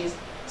why she's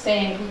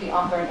saying who the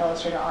author and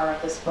illustrator are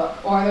of this book,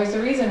 or there's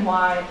a reason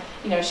why,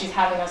 you know, she's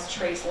having us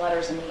trace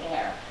letters in the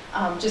air.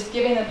 Just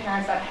giving the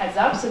parents that heads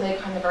up so they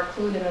kind of are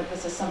clued in that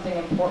this is something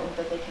important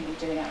that they can be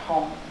doing at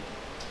home.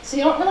 So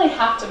you don't really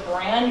have to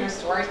brand your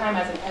story time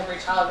as an every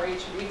child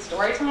read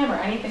story time or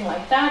anything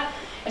like that.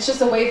 It's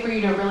just a way for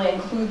you to really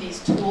include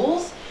these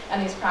tools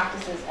and these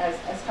practices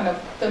as kind of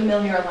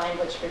familiar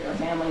language for your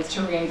families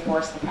to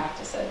reinforce the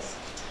practices.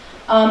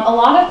 A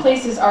lot of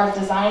places are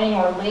designing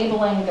or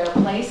labeling their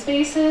play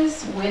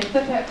spaces with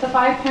the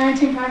 5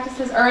 parenting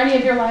practices. Are any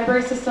of your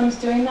library systems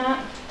doing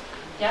that?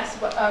 Yes?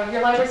 What,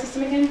 your library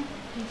system again?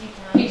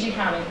 PG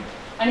County.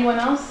 Anyone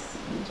else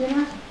doing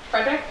that?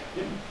 Frederick?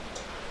 Yep.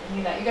 I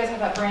knew that. You guys have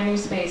that brand new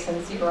space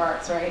in Cedar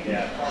Arts, right?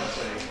 Yeah,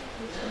 honestly.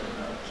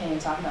 Can't even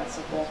talk about it,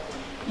 so cool.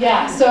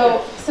 Yeah,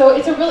 so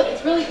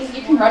it's really easy.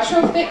 You can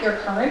retrofit your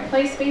current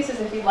play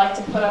spaces if you'd like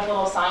to put up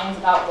little signs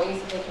about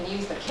ways that they can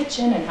use the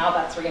kitchen and how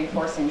that's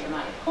reinforcing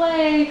dramatic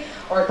play,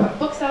 or put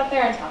books out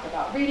there and talk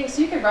about reading.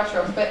 So you could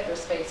retrofit your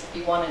space if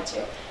you wanted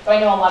to. But I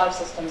know a lot of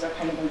systems are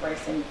kind of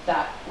embracing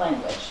that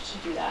language to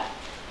do that.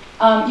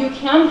 You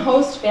can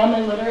host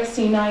family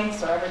literacy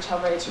nights, or Every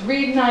Child Ready to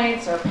Read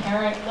nights, or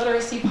parent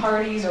literacy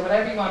parties, or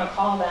whatever you want to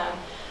call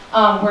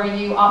them, where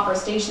you offer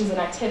stations and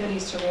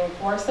activities to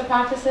reinforce the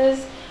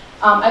practices.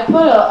 I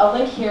put a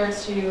link here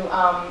to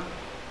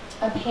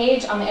a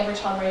page on the Every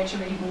Child Ready to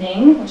Read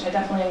NING, which I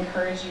definitely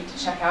encourage you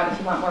to check out if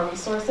you want more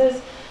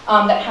resources,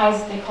 that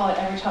has, they call it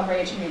Every Child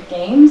Ready to Read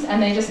games,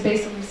 and they just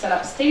basically set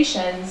up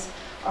stations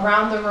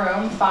around the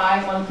room,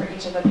 5, 1 for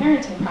each of the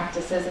parenting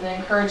practices, and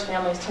encourage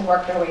families to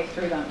work their way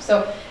through them.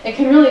 So it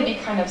can really be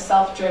kind of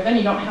self-driven.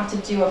 You don't have to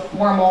do a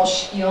formal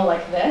spiel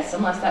like this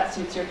unless that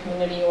suits your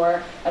community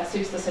or that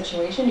suits the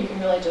situation. You can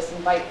really just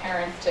invite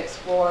parents to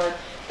explore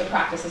the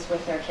practices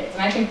with their kids.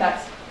 And I think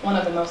that's one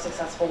of the most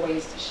successful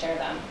ways to share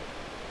them.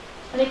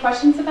 Any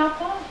questions about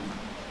that?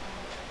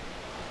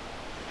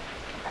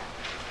 Okay.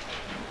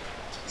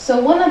 So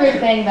one other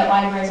thing that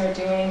libraries are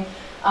doing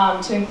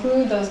to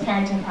include those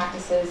parenting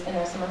practices in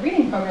their summer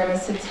reading program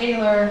is to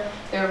tailor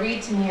their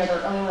Read to Me or their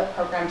Early Lit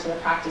program to the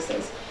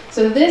practices.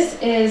 So this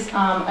is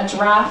a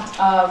draft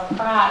of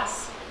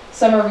Pratt's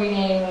summer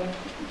reading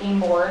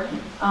game board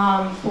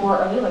for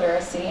early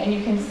literacy, and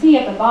you can see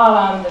at the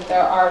bottom that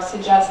there are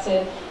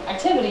suggested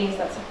activities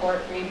that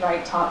support read,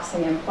 write, talk,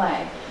 sing, and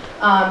play.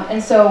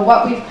 And so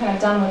what we've kind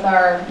of done with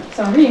our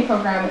summer reading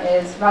program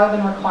is, rather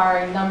than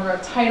requiring number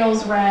of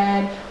titles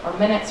read or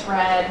minutes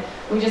read,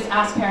 we just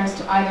ask parents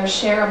to either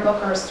share a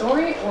book or a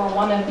story or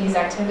one of these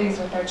activities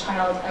with their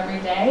child every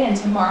day, and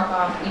to mark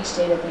off each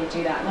day that they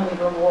do that, and then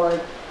we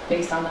reward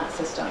based on that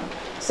system.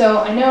 So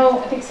I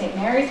think St.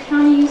 Mary's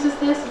County uses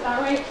this, is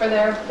that right? For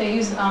they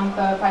use the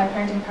 5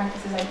 parenting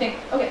practices, I think.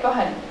 Okay, go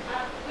ahead.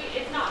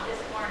 It's not this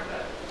form,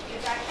 but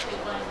it's actually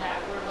one that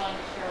we're willing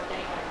to share with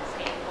anyone in the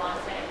state who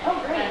wants it. And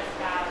oh, great. It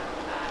does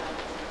have,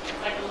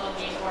 it's like a little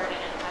game board, and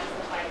it has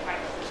the 5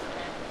 practices. And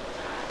then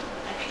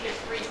I think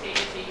there's 3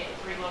 stages, so you get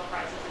 3 little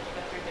prizes that you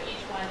go through. But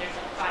each one, there's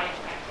like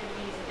 5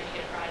 activities, and then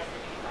you get a prize, and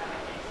then you get 5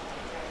 activities.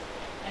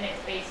 And it's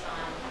based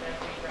on the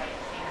read, write,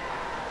 sing.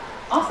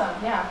 Awesome,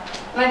 yeah.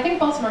 And I think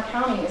Baltimore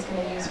County is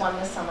going to use one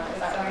this summer, is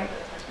that right?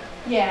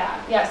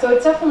 Yeah, so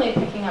it's definitely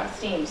picking up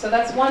steam. So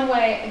that's one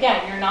way,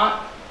 again, you're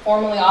not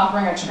formally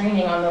offering a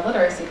training on the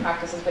literacy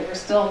practices, but you're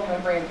still kind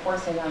of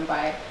reinforcing them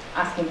by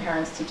asking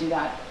parents to do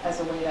that as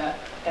a way to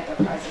get their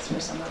prizes for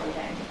summer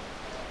reading.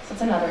 So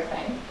that's another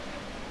thing.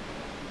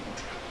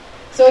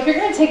 So So if you're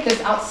going to take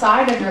this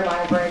outside of your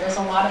library, there's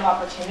a lot of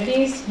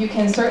opportunities. You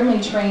can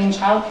certainly train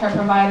child care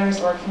providers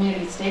or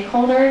community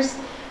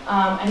stakeholders.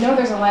 I know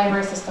there's a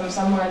library system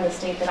somewhere in the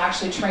state that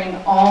actually trained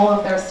all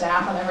of their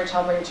staff on Every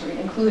Child Ready to Read,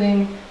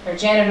 including their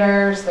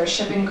janitors, their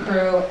shipping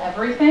crew,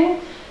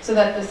 everything, so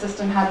that the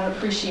system had an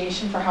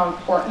appreciation for how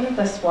important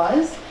this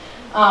was.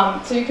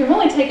 So you can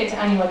really take it to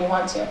anyone you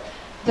want to.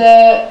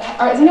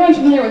 Is anyone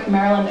familiar with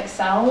Maryland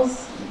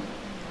Excels?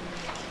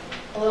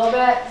 A little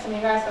bit, some of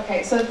you guys?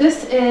 Okay, so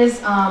this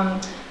is a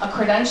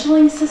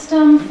credentialing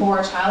system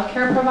for child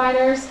care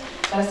providers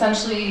that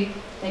essentially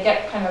they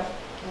get kind of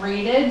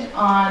rated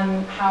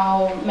on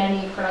how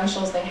many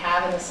credentials they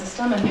have in the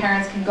system, and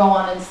parents can go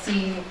on and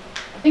see,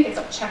 I think it's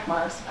like check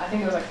marks, I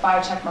think there's like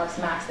 5 check marks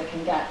max they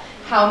can get,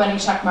 how many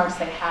check marks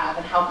they have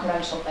and how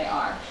credentialed they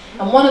are.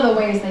 And one of the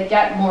ways they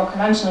get more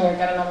credentialing or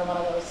get another one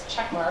of those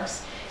check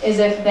marks is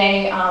if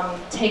they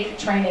take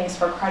trainings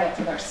for credit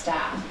for their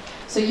staff.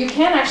 So you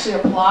can actually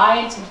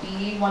apply to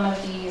be one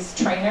of these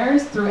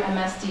trainers through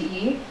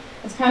MSDE.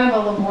 It's kind of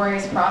a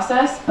laborious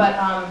process, but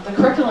the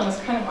curriculum is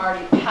kind of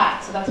already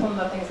packed, so that's one of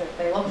the things that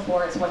they look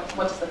for is what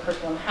does the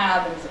curriculum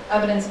have, and is it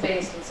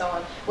evidence-based and so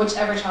on, which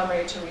Every Child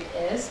Ready to Read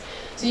is.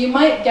 So you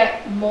might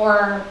get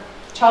more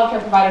child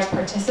care providers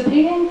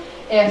participating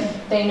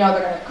if they know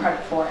they're going to get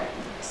credit for it.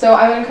 So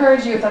I would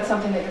encourage you, if that's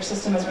something that your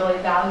system is really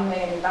valuing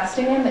and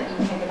investing in, that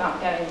you think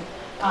about getting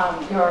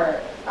your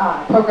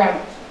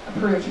program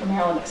approved for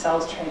Maryland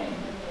Excels training.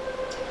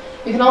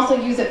 You can also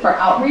use it for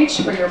outreach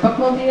for your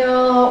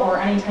bookmobile, or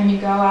anytime you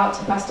go out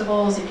to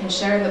festivals, you can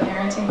share the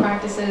parenting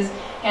practices,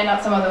 hand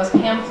out some of those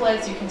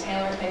pamphlets, you can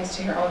tailor things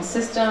to your own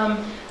system,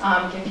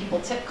 give people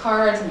tip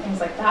cards and things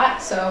like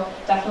that, so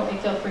definitely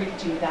feel free to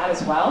do that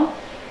as well.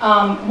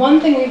 One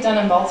thing we've done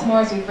in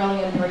Baltimore is we've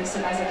really embraced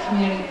it as a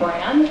community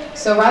brand.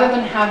 So rather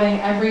than having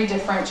every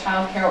different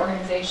child care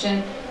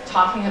organization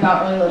talking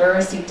about early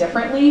literacy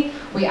differently,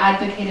 we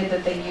advocated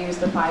that they use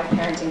the 5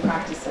 parenting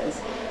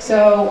practices.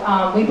 So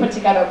we put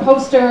together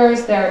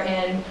posters, they're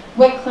in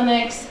WIC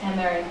clinics, and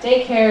they're in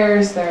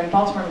daycares, they're in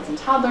Baltimore Infants and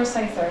Toddler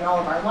sites, they're in all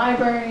of our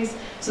libraries,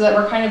 so that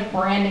we're kind of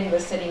branding the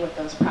city with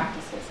those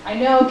practices. I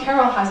know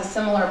Carroll has a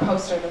similar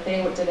poster that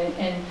they did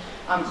in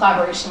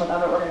collaboration with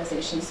other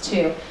organizations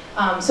too.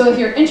 So if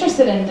you're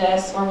interested in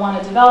this or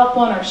want to develop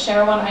one or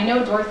share one, I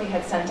know Dorothy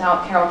had sent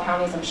out Carroll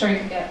County's, I'm sure you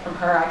can get it from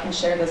her, I can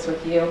share this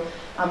with you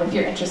if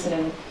you're interested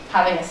in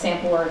having a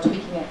sample or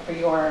tweaking it for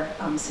your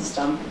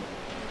system.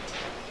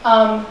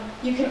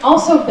 You can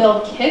also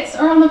build kits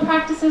around the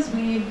practices.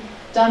 We've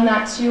done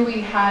that too.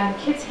 We had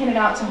kits handed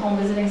out to home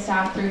visiting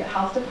staff through the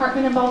health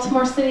department in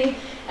Baltimore City,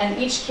 and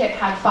each kit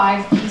had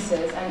 5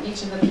 pieces, and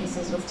each of the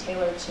pieces was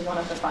tailored to one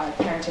of the 5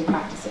 parenting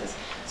practices.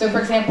 So for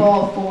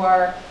example,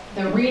 for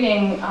the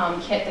reading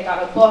kit, they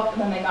got a book,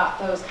 and then they got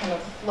those kind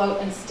of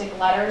float and stick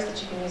letters that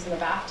you can use in the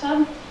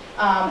bathtub.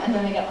 And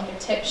then they get like a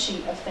tip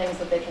sheet of things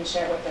that they can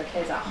share with their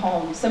kids at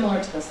home,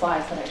 similar to the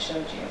slides that I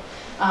showed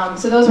you.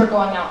 So those are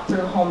going out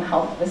through home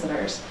health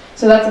visitors.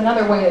 So that's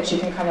another way that you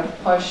can kind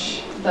of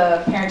push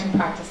the parenting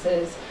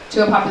practices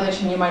to a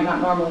population you might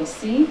not normally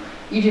see.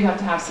 You do have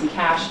to have some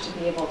cash to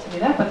be able to do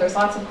that, but there's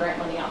lots of grant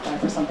money out there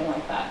for something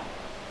like that.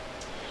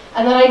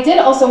 And then I did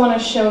also want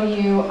to show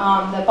you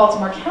that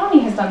Baltimore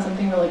County has done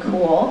something really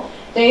cool.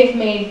 They've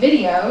made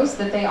videos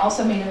that they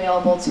also made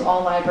available to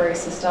all library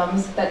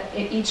systems that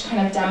each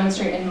kind of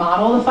demonstrate and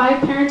model the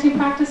 5 parenting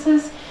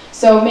practices.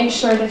 So make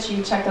sure that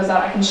you check those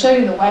out. I can show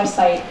you the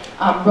website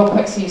real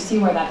quick so you see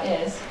where that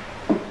is.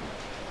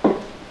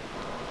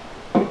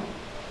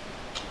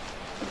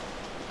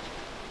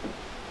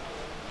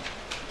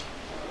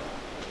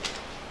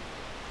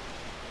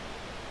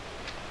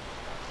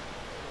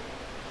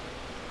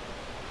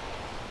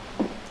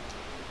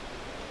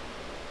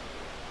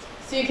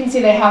 So you can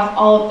see they have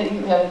all of the,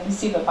 you can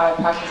see the 5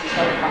 practices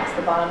right across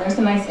the bottom. There's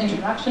a nice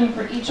introduction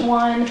for each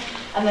one,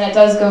 and then it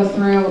does go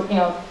through,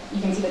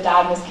 you can see the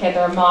dad and his kid,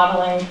 they're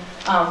modeling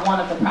one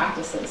of the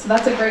practices. So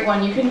that's a great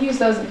one. You can use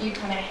those if you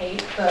kind of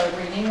hate the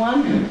reading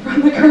one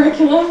from the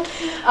curriculum.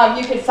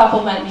 You could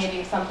supplement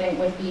maybe something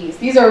with these.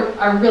 These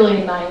are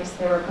really nice.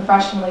 They were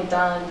professionally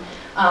done,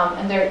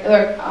 and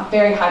they're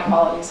very high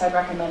quality, so I'd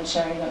recommend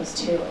sharing those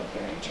too if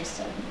you're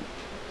interested.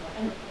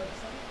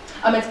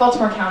 It's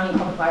Baltimore County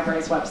Public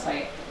Library's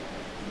website.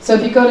 So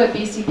if you go to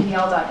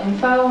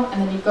bcpl.info and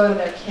then you go to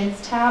their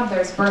kids tab,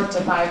 there's birth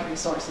to 5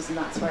 resources, and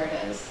that's where it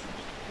is.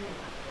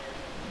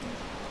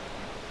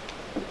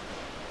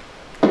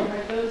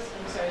 Are those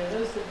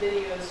the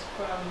videos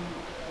from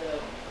the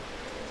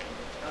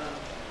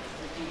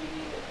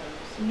DVD that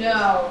comes?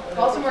 No,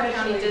 Baltimore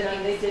County did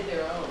they did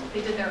their own.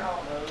 They did their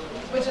own,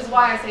 which is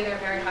why I say they're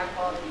very high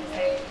quality,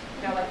 because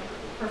they're like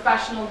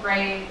professional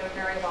grade, they're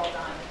very well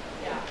done.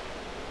 Yeah.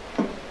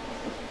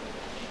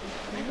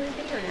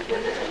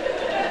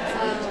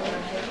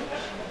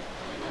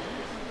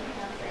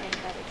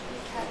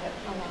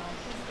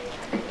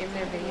 In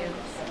their videos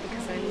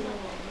because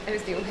I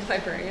was the only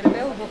librarian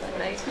available that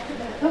night.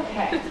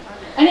 Okay.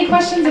 Any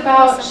questions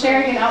about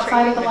sharing it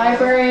outside of the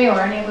library or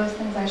any of those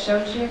things I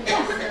showed you?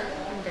 Yes.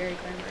 I'm very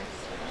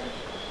glamorous.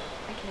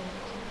 I can.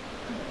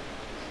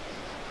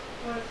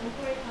 for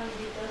Templeton,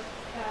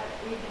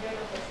 we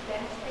developed a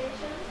STEM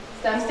station.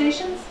 STEM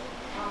stations?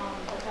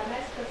 The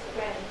Damascus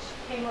branch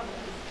came up with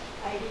this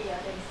idea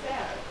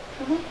themselves,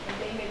 and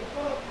they made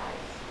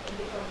prototypes in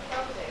different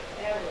subject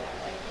areas,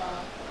 like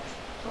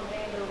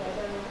tornado,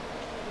 weather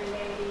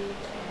related,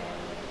 and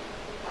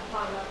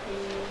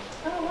topography.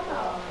 Oh,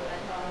 wow.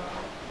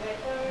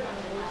 Weather,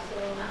 and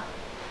also math.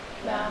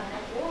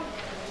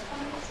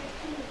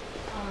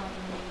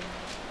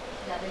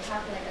 Yeah, they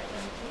have like a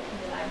 20 in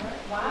the library.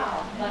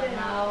 Wow. But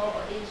now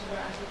each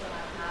branch is going to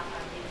have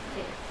at least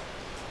 6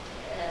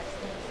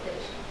 STEM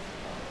stations.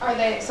 Are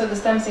they, so the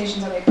STEM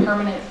stations, are they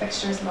permanent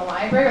fixtures in the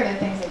library, or are they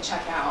things they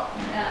check out?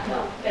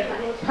 No,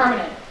 permanent.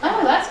 Permanent.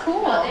 Oh, that's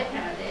cool. No, they're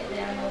permanent.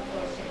 They are not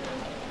for sale.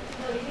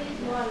 No, it is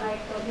more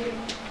like we 20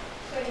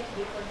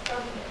 different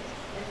subjects,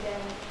 and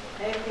then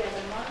every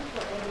other month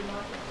or every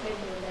month we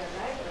schedule their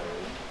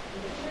library in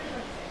the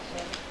children's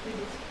section to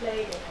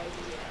display the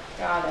idea.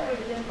 Got it. For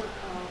example,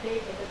 at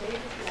the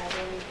basic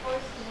library,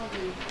 first one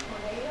with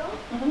tornado.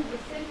 The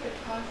simple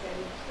concept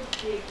is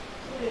two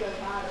little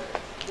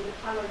bottles with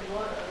colored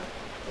water.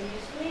 When you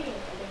swing it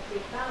and then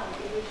flip down,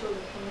 it will show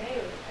the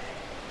tornado effect.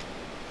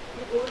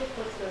 It only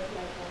puts us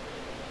like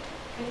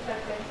 25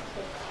 cents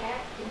per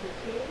cat in the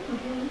field,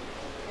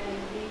 and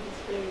we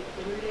display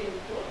the related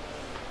books.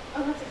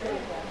 Oh, that's a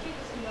great one.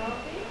 Kids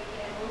love it,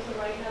 and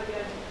also right now we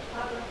are in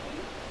photography.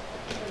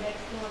 The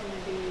next one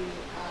will be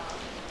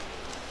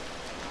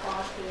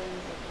bosses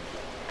and things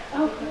like that.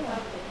 Oh, cool.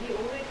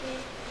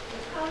 The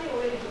county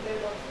already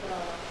developed the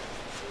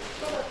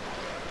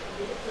prototype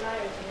with the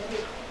flyers and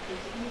everything.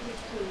 It's easy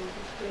to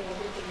display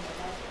everything in the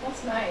library.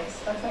 That's nice.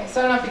 That's nice. So I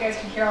don't know if you guys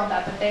can hear all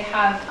that, but they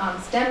have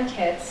STEM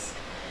kits,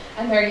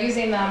 and they're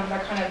using them.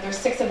 There's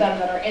 6 of them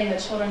that are in the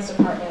children's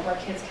department where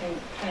kids can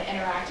kind of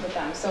interact with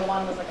them. So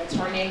one was like a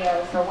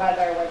tornado for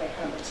weather, where they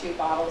kind of the 2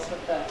 bottles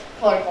with the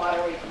colored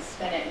water where you can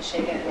spin it and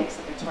shake it, and it makes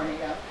like a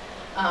tornado.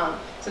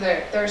 So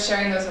they're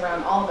sharing those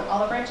around. All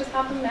the branches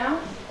have them now,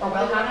 or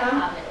will have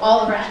them.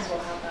 All the branches will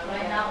have them.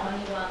 Right now,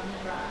 only one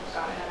branch.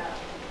 Got it.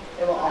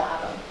 They will all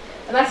have them.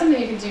 And that's something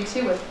you can do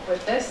too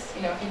with this.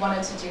 You know, if you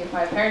wanted to do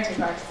 5 parenting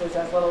practices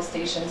as little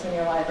stations in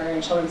your library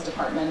and children's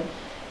department,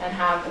 and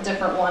have a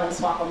different one and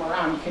swap them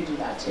around, you could do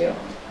that too.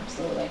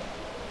 Absolutely.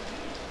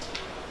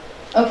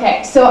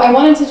 Okay, so I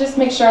wanted to just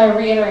make sure I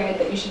reiterated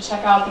that you should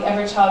check out the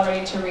Every Child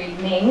Ready to Read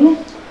Ning.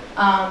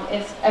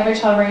 It's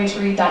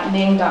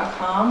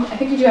everychildreadytoread.ning.com. I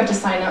think you do have to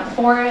sign up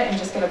for it and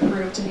just get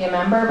approved to be a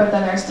member, but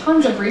then there's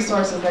tons of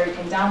resources there. You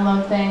can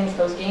download things.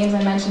 Those games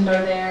I mentioned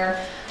are there.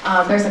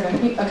 There's like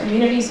a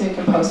community, so you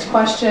can post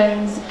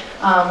questions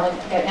and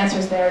get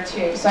answers there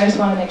too. So I just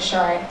want to make sure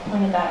I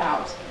pointed that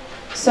out.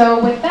 So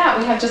with that,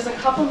 we have just a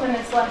couple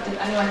minutes left. If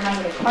anyone has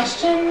any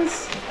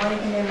questions or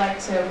anything they'd like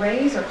to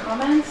raise or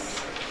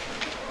comments.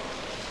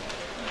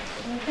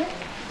 Okay.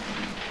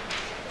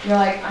 You're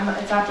like,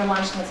 it's after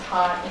lunch and it's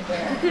hot in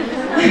here.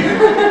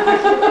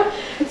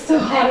 It's so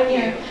hot in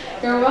here.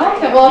 You're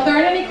welcome. Well, if there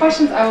aren't any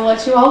questions, I will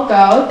let you all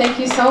go. Thank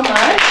you so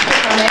much for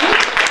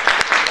coming.